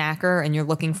a snacker and you're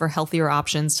looking for healthier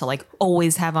options to like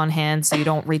always have on hand so you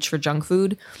don't reach for junk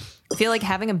food, I feel like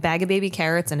having a bag of baby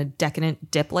carrots and a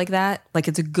decadent dip like that, like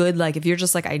it's a good, like if you're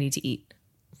just like, I need to eat,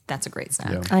 that's a great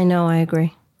snack. Yeah. I know. I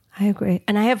agree.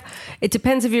 And it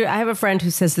depends if I have a friend who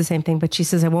says the same thing, but she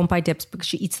says I won't buy dips because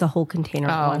she eats the whole container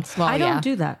at once. well, I don't yeah.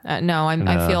 do that. No,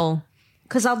 I feel...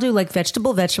 Because I'll do like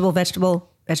vegetable,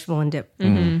 and dip.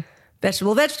 Mm-hmm.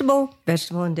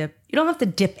 Vegetable, and dip. You don't have to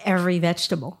dip every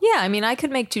vegetable. Yeah, I mean, I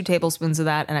could make 2 tablespoons of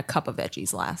that and a cup of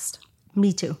veggies last.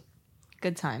 Me too.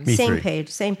 Good times. Me Same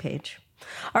three. page.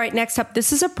 All right, next up,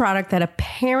 this is a product that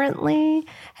apparently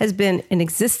has been in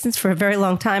existence for a very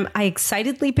long time. I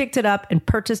excitedly picked it up and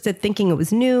purchased it thinking it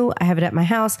was new. I have it at my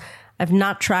house. I've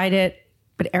not tried it,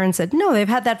 but Erin said, no, they've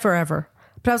had that forever.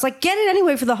 But I was like, get it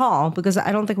anyway for the haul because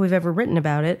I don't think we've ever written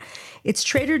about it. It's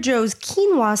Trader Joe's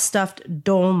quinoa stuffed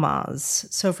dolmas.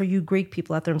 So for you Greek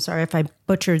people out there, I'm sorry if I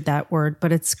butchered that word,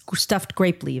 but it's stuffed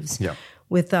grape leaves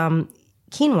with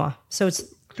quinoa. So it's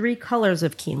 3 colors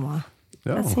of quinoa.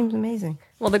 Oh. That seems amazing.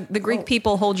 Well, the Greek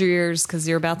people, hold your ears because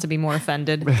you're about to be more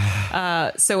offended.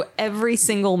 So every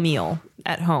single meal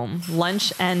at home,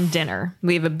 lunch and dinner,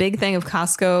 we have a big thing of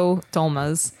Costco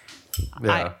dolmas.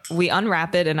 Yeah. We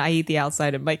unwrap it and I eat the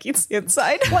outside and Mike eats the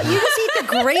inside. What, you just eat the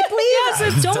grape leaves? Yes,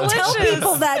 it's Don't tell delicious.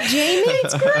 people that, Jamie.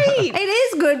 It's great. It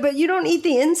is good, but you don't eat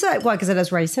the inside. Why? Because it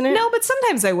has rice in it? No, but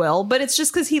sometimes I will. But it's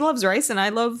just because he loves rice and I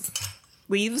love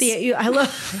leaves. I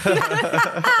love.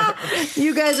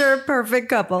 You guys are a perfect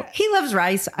couple. He loves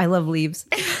rice. I love leaves.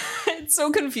 It's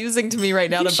so confusing to me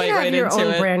right now You to should bite have right your into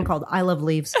own it. brand called I Love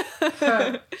Leaves.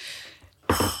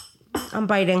 I'm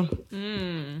biting.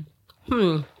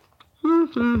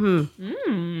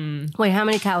 Wait, how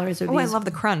many calories are these? Oh, I love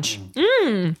the crunch.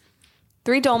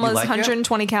 3 dolmas, You like it?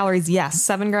 120 calories. Yes,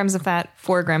 7 grams of fat,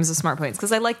 4 grams of smart points.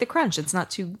 Because I like the crunch. It's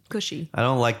not too cushy. I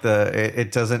don't like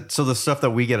it doesn't. So the stuff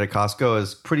that we get at Costco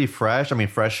is pretty fresh. I mean,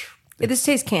 fresh. This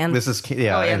tastes canned. This is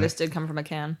yeah. Oh yeah, and, this did come from a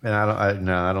can. and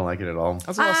I don't like it at all.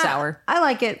 It's a little sour. I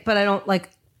like it, but I don't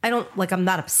like. I'm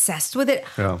not obsessed with it.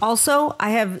 Yeah. Also,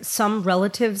 I have some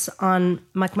relatives on.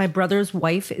 My brother's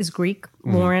wife is Greek.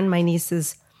 Lauren, my niece,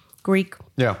 is Greek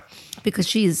Yeah. because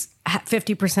she's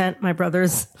 50% my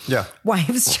brother's Yeah.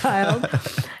 wife's child.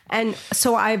 And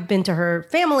so I've been to her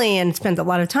family and spent a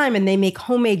lot of time, and they make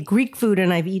homemade Greek food,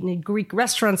 and I've eaten at Greek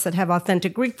restaurants that have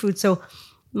authentic Greek food. So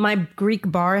my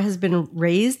Greek bar has been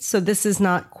raised. So this is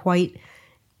not quite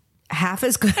half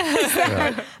as good as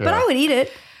that. But I would eat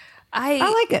it. I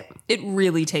like it. It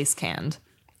really tastes canned.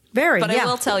 Very, But yeah. I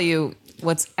will tell you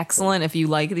what's excellent if you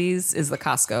like these is the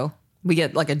Costco. We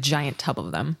get like a giant tub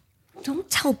of them. Don't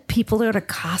tell people to go to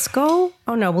Costco.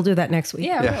 Oh, no, we'll do that next week.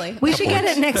 Really. We should get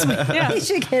it next week. We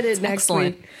should get it next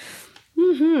Excellent.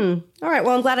 week. All right.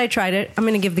 Well, I'm glad I tried it. I'm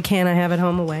going to give the can I have at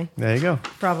home away, There you go.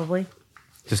 probably.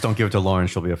 Just don't give it to Lauren;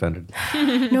 she'll be offended.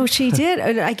 No, she did.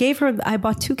 And I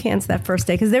bought 2 cans that first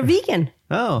day because they're vegan.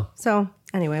 Oh, So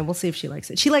anyway, we'll see if she likes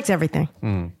it. She likes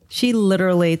everything. She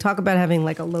literally, talk about having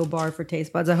like a low bar for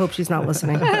taste buds. I hope she's not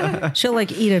listening. She'll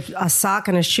like eat a sock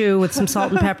and a shoe with some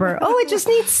salt and pepper. Oh, it just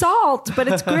needs salt, but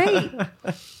it's great.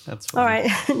 that's All funny.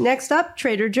 right. Next up,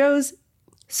 Trader Joe's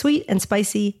sweet and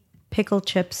spicy pickle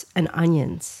chips and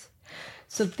onions.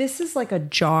 So this is like a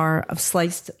jar of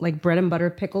sliced like bread and butter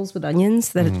pickles with onions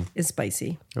that is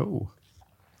spicy. Oh,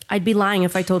 I'd be lying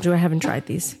if I told you I haven't tried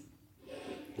these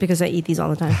because I eat these all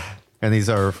the time. and these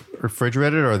are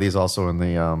refrigerated, or are these also in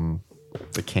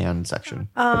the can section?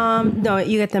 No,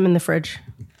 you get them in the fridge,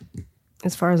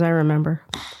 as far as I remember.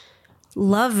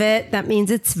 Love it. That means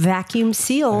it's vacuum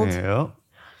sealed. Yeah.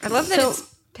 I love that So-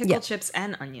 it's pickle chips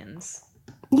and onions.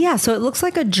 Yeah, so it looks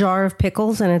like a jar of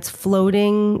pickles and it's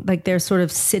floating, like they're sort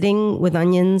of sitting with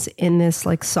onions in this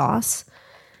like sauce.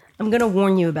 I'm going to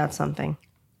warn you about something.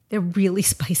 They're really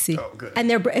spicy. Oh, good. And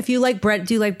they're, if you like bread,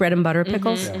 do you like bread and butter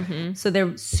pickles? So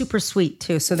they're super sweet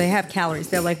too. So they have calories.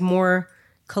 They're like more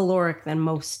caloric than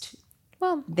most,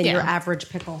 Well, than your average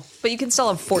pickle. But you can still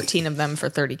have 14 of them for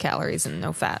 30 calories and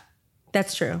no fat.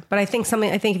 That's true. But I think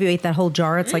if you ate that whole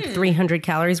jar, it's like 300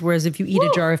 calories. Whereas if you eat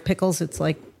a jar of pickles, it's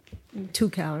like 2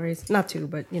 calories. Not 2,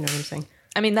 but you know what I'm saying.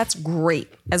 I mean, that's great.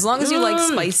 As long as you like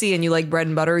spicy and you like bread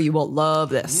and butter, you will love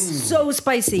this. So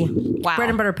spicy. Wow. Bread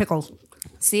and butter pickles.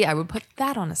 See, I would put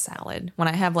that on a salad when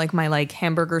I have like my like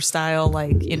hamburger style,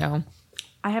 like, you know.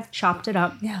 I have chopped it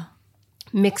up. Yeah.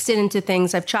 Mixed it into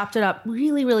things. I've chopped it up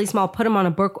really, really small. Put them on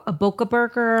a boca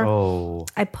burger. Oh,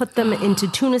 I put them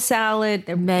into tuna salad.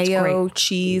 They're Mayo,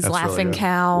 cheese, That's really laughing good.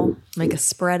 cow, make a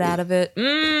spread out of it.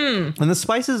 and the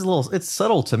spice is it's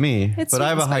subtle to me, It's but I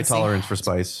have sweet a high and spicy. tolerance for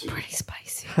spice. pretty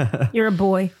spicy. You're a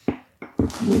boy.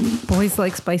 Boys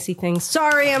like spicy things.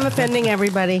 Sorry, I'm offending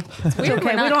everybody. It's weird okay.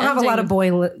 we're We not don't have a lot ending- of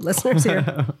boy listeners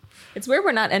here. It's weird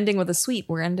we're not ending with a sweet.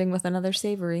 We're ending with another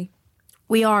savory.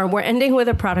 We are. We're ending with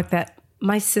a product that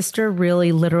my sister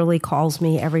really literally calls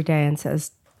me every day and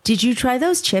says, "Did you try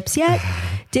those chips yet?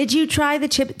 Did you try the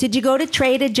chip? Did you go to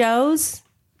Trader Joe's?"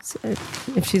 So,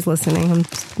 if she's listening, I'm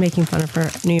just making fun of her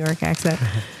New York accent.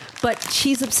 But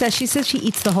she's obsessed. She says she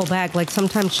eats the whole bag. Like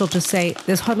sometimes she'll just say,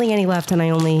 "There's hardly any left," and I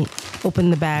only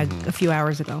opened the bag a few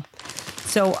hours ago.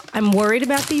 So I'm worried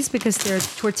about these because they're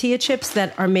tortilla chips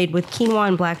that are made with quinoa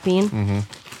and black bean.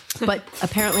 But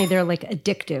apparently they're like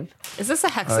addictive. Is this a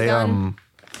hexagon?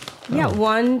 Yeah,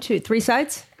 1, 2, 3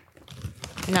 sides.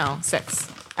 No, 6.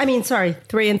 I mean, sorry,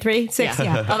 3 and 3, 6.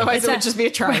 Yeah. Otherwise, it would just be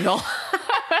a triangle.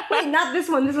 Wait, not this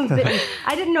one. This one's bitten.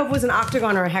 I didn't know if it was an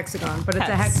octagon or a hexagon, but it's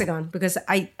a Hex. hexagon because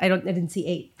I didn't see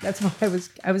 8. That's why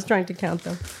I was trying to count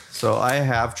them. So I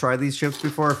have tried these chips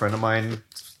before. A friend of mine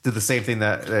did the same thing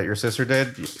that your sister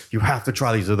did. You have to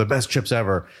try these. They're the best chips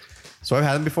ever. So I've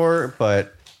had them before,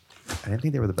 but I didn't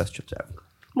think they were the best chips ever.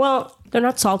 Well, they're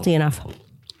not salty enough.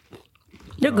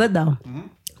 They're good though.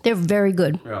 They're very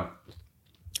good. Yeah.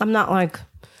 I'm not like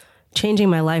changing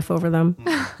my life over them,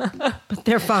 but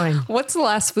they're fine. What's the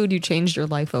last food you changed your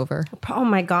life over? Oh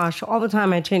my gosh, all the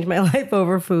time I change my life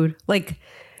over food. Like,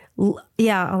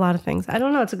 yeah, a lot of things. I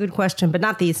don't know. It's a good question, but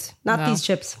not these. Not No. these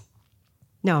chips.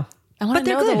 No. I want But to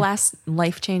they're know the good. last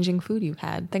life-changing food you've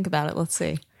had. Think about it. Let's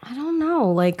see. I don't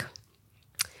know. Like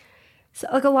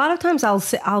a lot of times I'll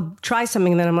try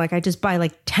something and then I'm like, I just buy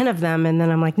like 10 of them. And then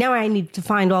I'm like, now I need to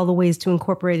find all the ways to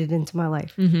incorporate it into my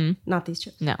life. Not these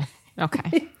chips. No.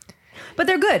 Okay. But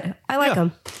they're good. I like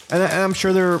them. And I'm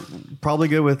sure they're probably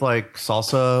good with like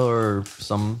salsa or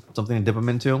something to dip them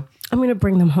into. I'm going to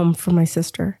bring them home for my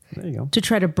sister There you go. to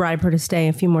try to bribe her to stay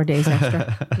a few more days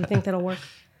extra. You think that'll work?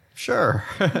 Sure.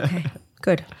 Okay,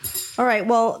 good. All right.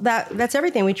 Well, that's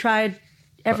everything. We tried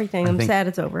everything. I'm think- sad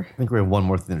it's over. I think we have one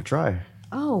more thing to try.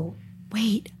 Oh,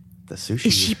 wait. The sushi.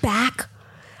 Is she back?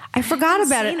 I forgot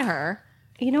about Seen it. her.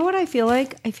 You know what I feel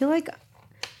like? Do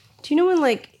you know when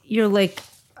like you're like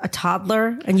a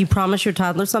toddler and you promise your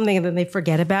toddler something and then they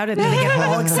forget about it and then they get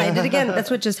all excited again?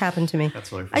 That's what just happened to me.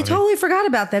 That's really I funny. totally forgot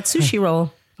about that sushi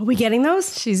roll. Are we getting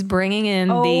those? She's bringing in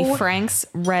Oh. the Frank's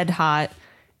Red Hot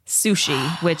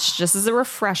sushi, which, just as a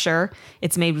refresher,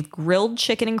 it's made with grilled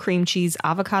chicken and cream cheese,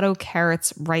 avocado,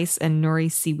 carrots, rice, and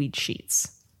nori seaweed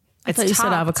sheets. I thought you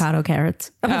said avocado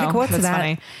carrots. I'm like, what's that's that?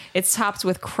 funny. It's topped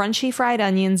with crunchy fried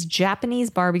onions,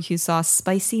 Japanese barbecue sauce,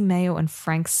 spicy mayo, and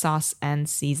Frank's sauce and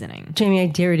seasoning. Jamie, I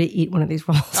dare you to eat one of these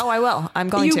rolls. Oh, I will. I'm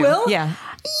going You to. will? Yeah.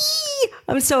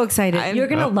 I'm so excited. You're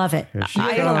going to love it. Here she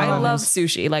I goes. love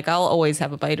sushi. Like, I'll always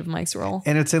have a bite of Mike's roll.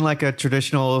 And it's in like a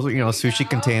traditional, sushi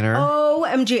container.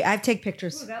 OMG. I take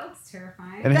pictures. That looks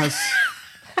terrifying. And it has.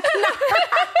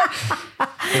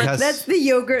 it has. That's the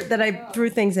yogurt that I threw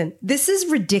things in. This is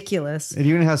ridiculous. It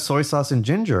even has soy sauce and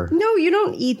ginger. No, you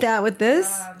don't eat that with this.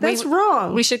 That's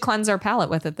wrong. We should cleanse our palate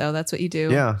with it, though. That's what you do.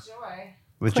 Yeah, Joy.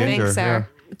 with Thanks, ginger. Sarah.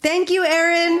 Thank you,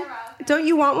 Erin. Don't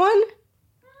you want one?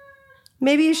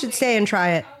 Maybe you should stay and try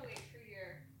it. I'll wait for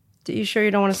your. Are you sure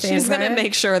you don't want to stay She's and try going to it?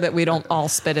 make sure that we don't all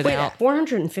spit it out.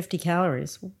 450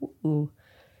 calories. Ooh.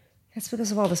 That's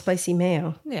because of all the spicy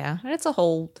mayo. Yeah. And it's a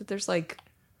whole, there's like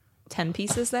 10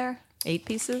 pieces there, 8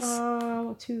 pieces.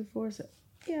 2, 4, 6.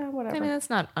 Yeah, whatever. I mean, that's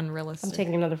not unrealistic. I'm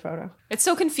taking another photo. It's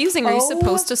so confusing. Are you Oh.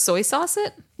 supposed to soy sauce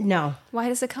it? No, Why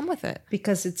does it come with it?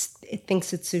 because it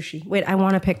thinks it's sushi. Wait, I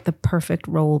want to pick the perfect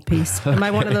roll piece. Am I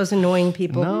one of those annoying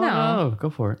people? No, go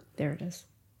for it. There it is.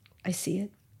 I see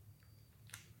it.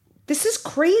 This is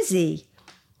crazy.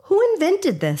 Who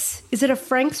invented this? Is it a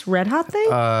Frank's Red Hot thing?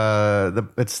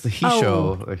 It's the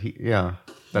Hisho. Yeah,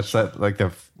 that's that. Like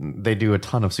they do a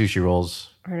ton of sushi rolls.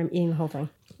 All right, I'm eating the whole thing.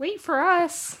 Wait for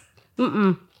us.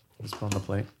 Just on the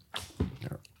plate.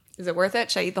 Is it worth it?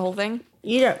 Should I eat the whole thing?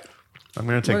 Eat it. I'm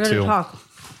gonna We're take going to two. talk.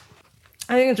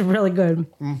 I think it's really good.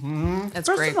 That's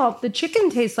First great. of all, the chicken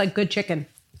tastes like good chicken.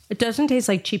 It doesn't taste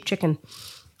like cheap chicken.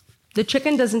 The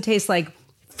chicken doesn't taste like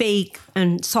fake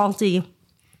and salty.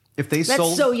 If they That's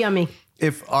sold, so yummy.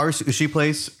 if our sushi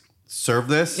place served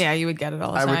this, Yeah, you would get it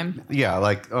all the I time. would. Yeah,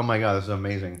 like oh my god, this is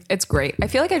amazing. It's great. I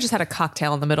feel like I just had a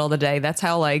cocktail in the middle of the day. That's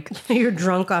how, like, You're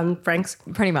drunk on Frank's.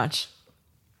 pretty much.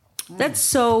 That's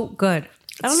so good.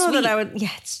 I don't know sweet. that I would. Yeah,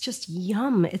 it's just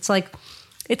yum. It's like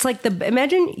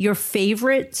imagine your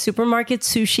favorite supermarket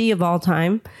sushi of all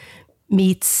time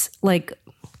meets like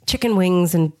chicken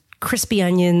wings and crispy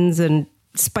onions and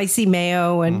spicy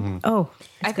mayo and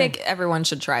I think everyone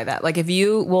should try that. Like, if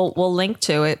we'll link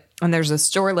to it, and there's a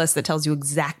store list that tells you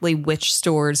exactly which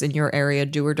stores in your area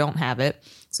do or don't have it.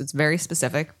 So it's very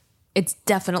specific. It's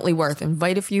definitely worth.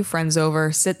 Invite a few friends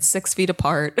over, sit 6 feet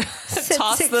apart,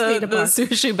 toss 6 the feet apart.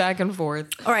 sushi back and forth.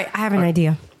 All right, I have an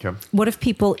idea. Okay. What if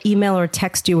people email or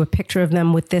text you a picture of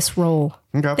them with this roll?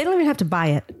 Okay. They don't even have to buy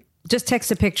it. Just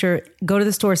text a picture, go to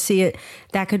the store, see it.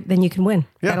 Then you can win.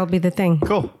 Yeah. That'll be the thing.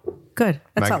 Cool. Good.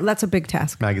 That's a big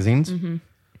task. Magazines?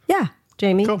 Yeah,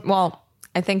 Jamie. Cool. Well,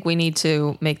 I think we need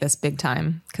to make this big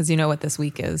time because you know what this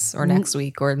week is, or next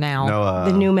week, or now. No,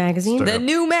 The new magazine. The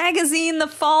new magazine, the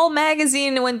fall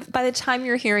magazine, when by the time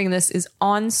you're hearing this, is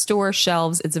on store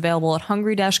shelves. It's available at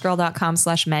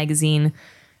hungry-girl.com/magazine.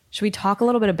 Should we talk a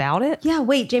little bit about it? Yeah,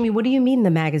 wait, Jamie, what do you mean the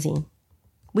magazine?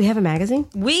 We have a magazine?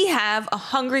 We have a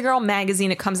Hungry Girl magazine.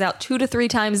 It comes out 2 to 3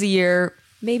 times a year,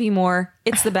 maybe more.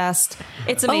 It's the best.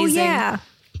 It's amazing. Oh, yeah.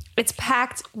 It's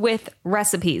packed with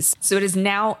recipes. So it is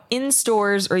now in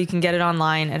stores, or you can get it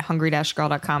online at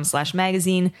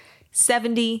hungry-girl.com/magazine.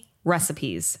 70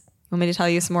 recipes. Want me to tell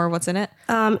you some more of what's in it?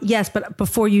 Yes, but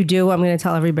before you do, I'm going to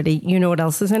tell everybody, you know what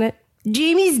else is in it?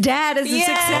 Jamie's dad is a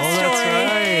success story.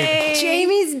 right.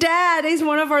 Jamie's dad is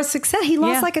one of our success. He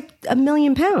lost Yeah. like a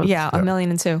million pounds. Yeah,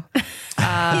 1,000,002. He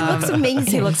looks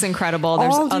amazing. He looks incredible.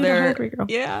 There's All due to other, Hungry Girl.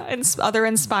 yeah, and other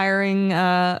inspiring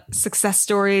success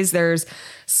stories. There's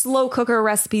slow cooker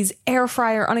recipes, air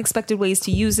fryer, unexpected ways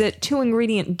to use it,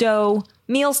 2-ingredient dough,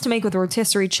 meals to make with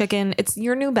rotisserie chicken. It's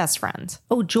your new best friend.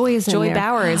 Oh, Joy is in Joy there.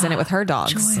 Bauer is in it with her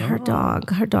dogs. Joy, her dog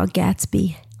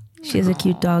Gatsby. She has a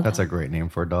cute dog. That's a great name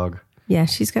for a dog. Yeah,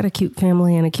 she's got a cute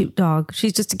family and a cute dog.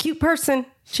 She's just a cute person.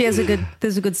 She has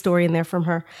there's a good story in there from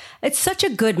her. It's such a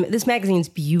this magazine's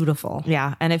beautiful.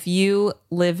 Yeah, and if you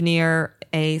live near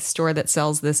a store that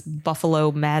sells this Buffalo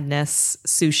Madness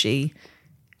sushi,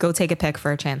 go take a pic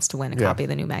for a chance to win a copy of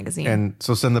the new magazine. And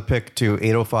so send the pic to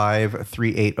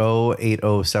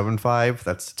 805-380-8075.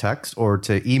 That's text, or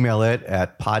to email it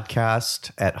at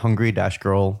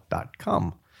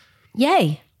podcast@hungry-girl.com.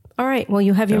 Yay. All right. Well,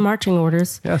 you have your marching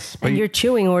orders. Yes, but And your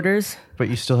chewing orders. But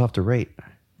you still have to rate.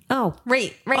 Oh,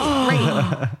 rate.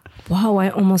 whoa. I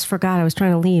almost forgot. I was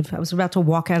trying to leave. I was about to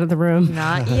walk out of the room.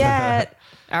 Not yet.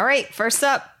 All right, first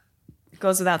up,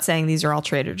 goes without saying, these are all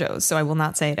Trader Joe's, so I will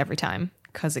not say it every time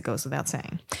because it goes without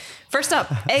saying. First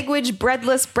up, Egg Wedge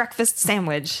breadless breakfast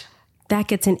sandwich. That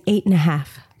gets an 8.5.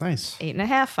 Nice.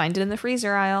 8.5. Find it in the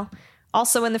freezer aisle.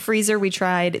 Also in the freezer, we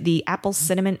tried the apple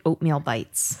cinnamon oatmeal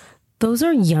bites. Those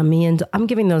are yummy, and I'm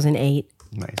giving those an 8.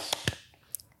 Nice.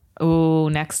 Oh,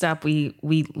 next up, we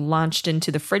launched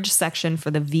into the fridge section for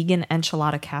the vegan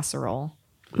enchilada casserole.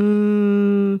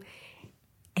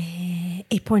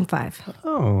 8.5.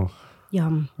 Oh,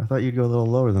 Yum. I thought you'd go a little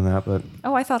lower than that, but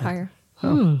Oh, I thought higher.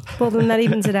 Well, then that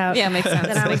evens it out. Yeah, makes sense.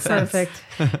 Then I was Makes sense. perfect.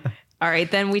 All right,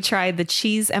 then we tried the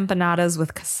cheese empanadas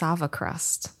with cassava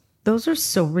crust. Those are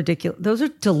so ridiculous. Those are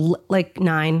like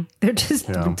 9. They're just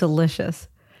delicious.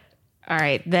 All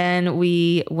right, then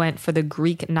we went for the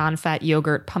Greek non-fat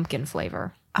yogurt pumpkin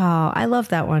flavor. Oh, I love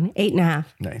that one. 8.5.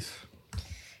 nice.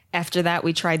 After that,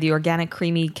 we tried the organic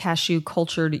creamy cashew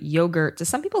cultured yogurt. Do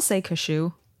some people say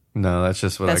cashew? No, that's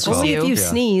just what That's I call just Only it. if you Yeah.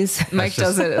 sneeze. Mike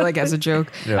does it like as a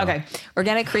joke. Yeah. Okay.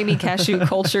 Organic creamy cashew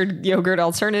cultured yogurt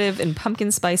alternative in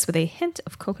pumpkin spice with a hint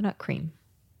of coconut cream.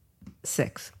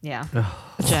 6. Yeah.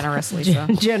 Generously so.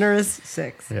 Generous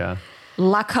 6. Yeah.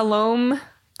 La Colombe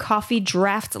coffee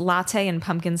draft latte and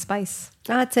pumpkin spice.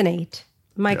 That's an 8.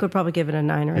 Mike would probably give it a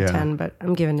 9 or a Yeah. 10, but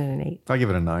I'm giving it an 8. I'll give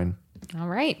it a 9. All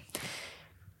right.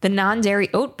 The non-dairy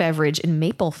oat beverage in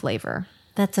maple flavor.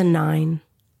 That's a 9.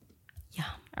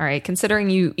 All right. Considering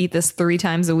you eat this 3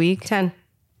 times a week, 10.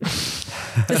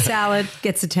 The salad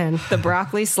gets a 10. the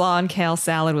broccoli, slaw, and kale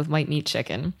salad with white meat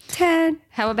chicken. 10.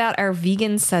 How about our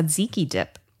vegan tzatziki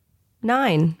dip?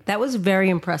 9. That was very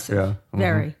impressive. Yeah. Mhm.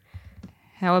 Very.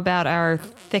 How about our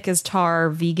thick as tar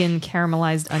vegan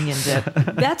caramelized onion dip?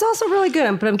 That's also really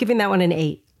good, but I'm giving that one an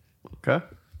 8. Okay.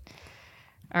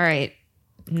 All right.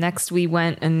 Next, we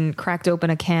went and cracked open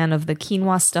a can of the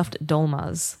quinoa stuffed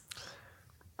dolmas.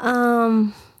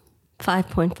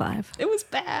 5.5. It was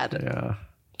bad. Yeah.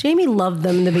 Jamie loved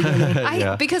them in the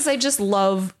beginning. Because I just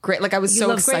love grape. Like I was You so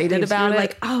love grape excited leaves. about You're it.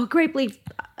 like, oh, grape leaf,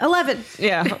 11.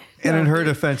 Yeah. And in her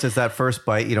defense, it's that first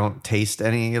bite. You don't taste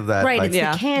any of that. Right, Like, it's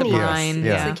Yeah, the canny. the brine, Yes, It's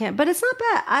yeah. the can, but it's not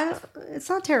bad. It's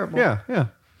not terrible. yeah. Yeah.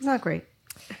 It's not great.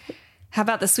 How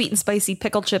about the sweet and spicy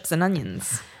pickle chips and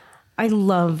onions? I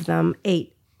love them.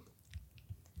 8.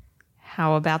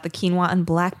 How about the quinoa and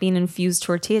black bean infused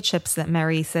tortilla chips that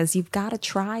Mary says you've got to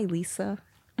try, Lisa?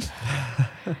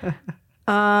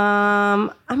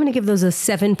 I'm going to give those a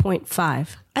 7.5.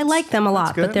 I like them a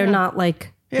lot, good, but they're yeah. not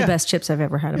like the Yeah. best chips I've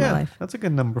ever had in my Yeah. life. That's a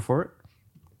good number for it.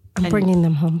 I'm bringing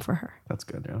them home for her. That's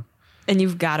good. Yeah. And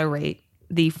you've got to rate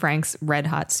the Frank's Red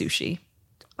Hot Sushi.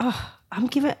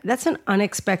 That's an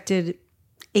unexpected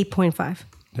 8.5.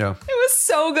 Yeah. It was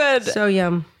so good. So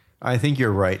yum. I think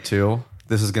you're right too.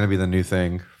 This is going to be the new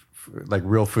thing. Like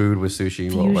real food with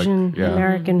sushi. Fusion, yeah.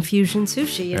 American fusion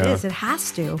sushi. It Yeah. is. It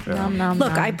has to. Nom, nom,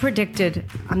 Look, nom. I predicted.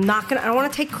 I don't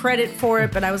want to take credit for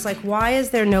it, but I was like, why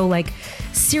is there no like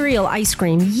cereal ice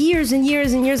cream? Years and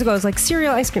years and years ago, it was like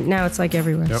cereal ice cream. Now it's like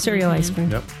everywhere. Yep. Cereal ice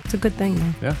cream. Yep. It's a good thing,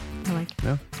 though. Yeah. I like it.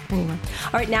 Yeah. Anyway.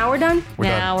 All right, now we're done.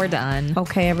 We're done.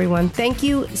 Okay, everyone. Thank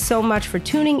you so much for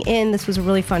tuning in. This was a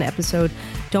really fun episode.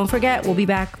 Don't forget, we'll be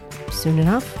back soon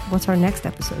enough. What's our next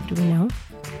episode? Do we know?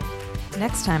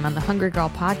 Next time on the Hungry Girl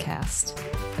podcast,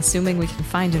 assuming we can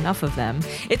find enough of them,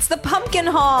 it's the pumpkin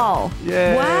haul.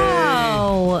 Yay.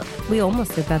 Wow. We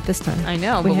almost did that this time. I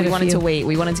know, but had we a wanted few. to wait.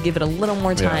 We wanted to give it a little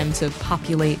more time Yeah. to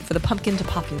populate, for the pumpkin to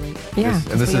populate. Yeah, This-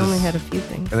 and this we is- only had a few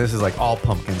things. And this is like all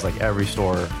pumpkins, like every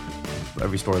store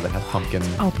that has pumpkin.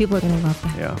 Oh, people are going to love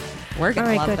that. Yeah. We're All going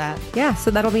right, to love good. that. Yeah, so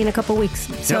that'll be in a couple weeks.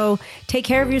 So take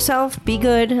care of yourself. Be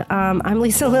good. I'm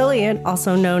Lisa Lillian,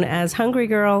 also known as Hungry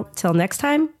Girl. Till next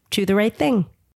time, chew the right thing.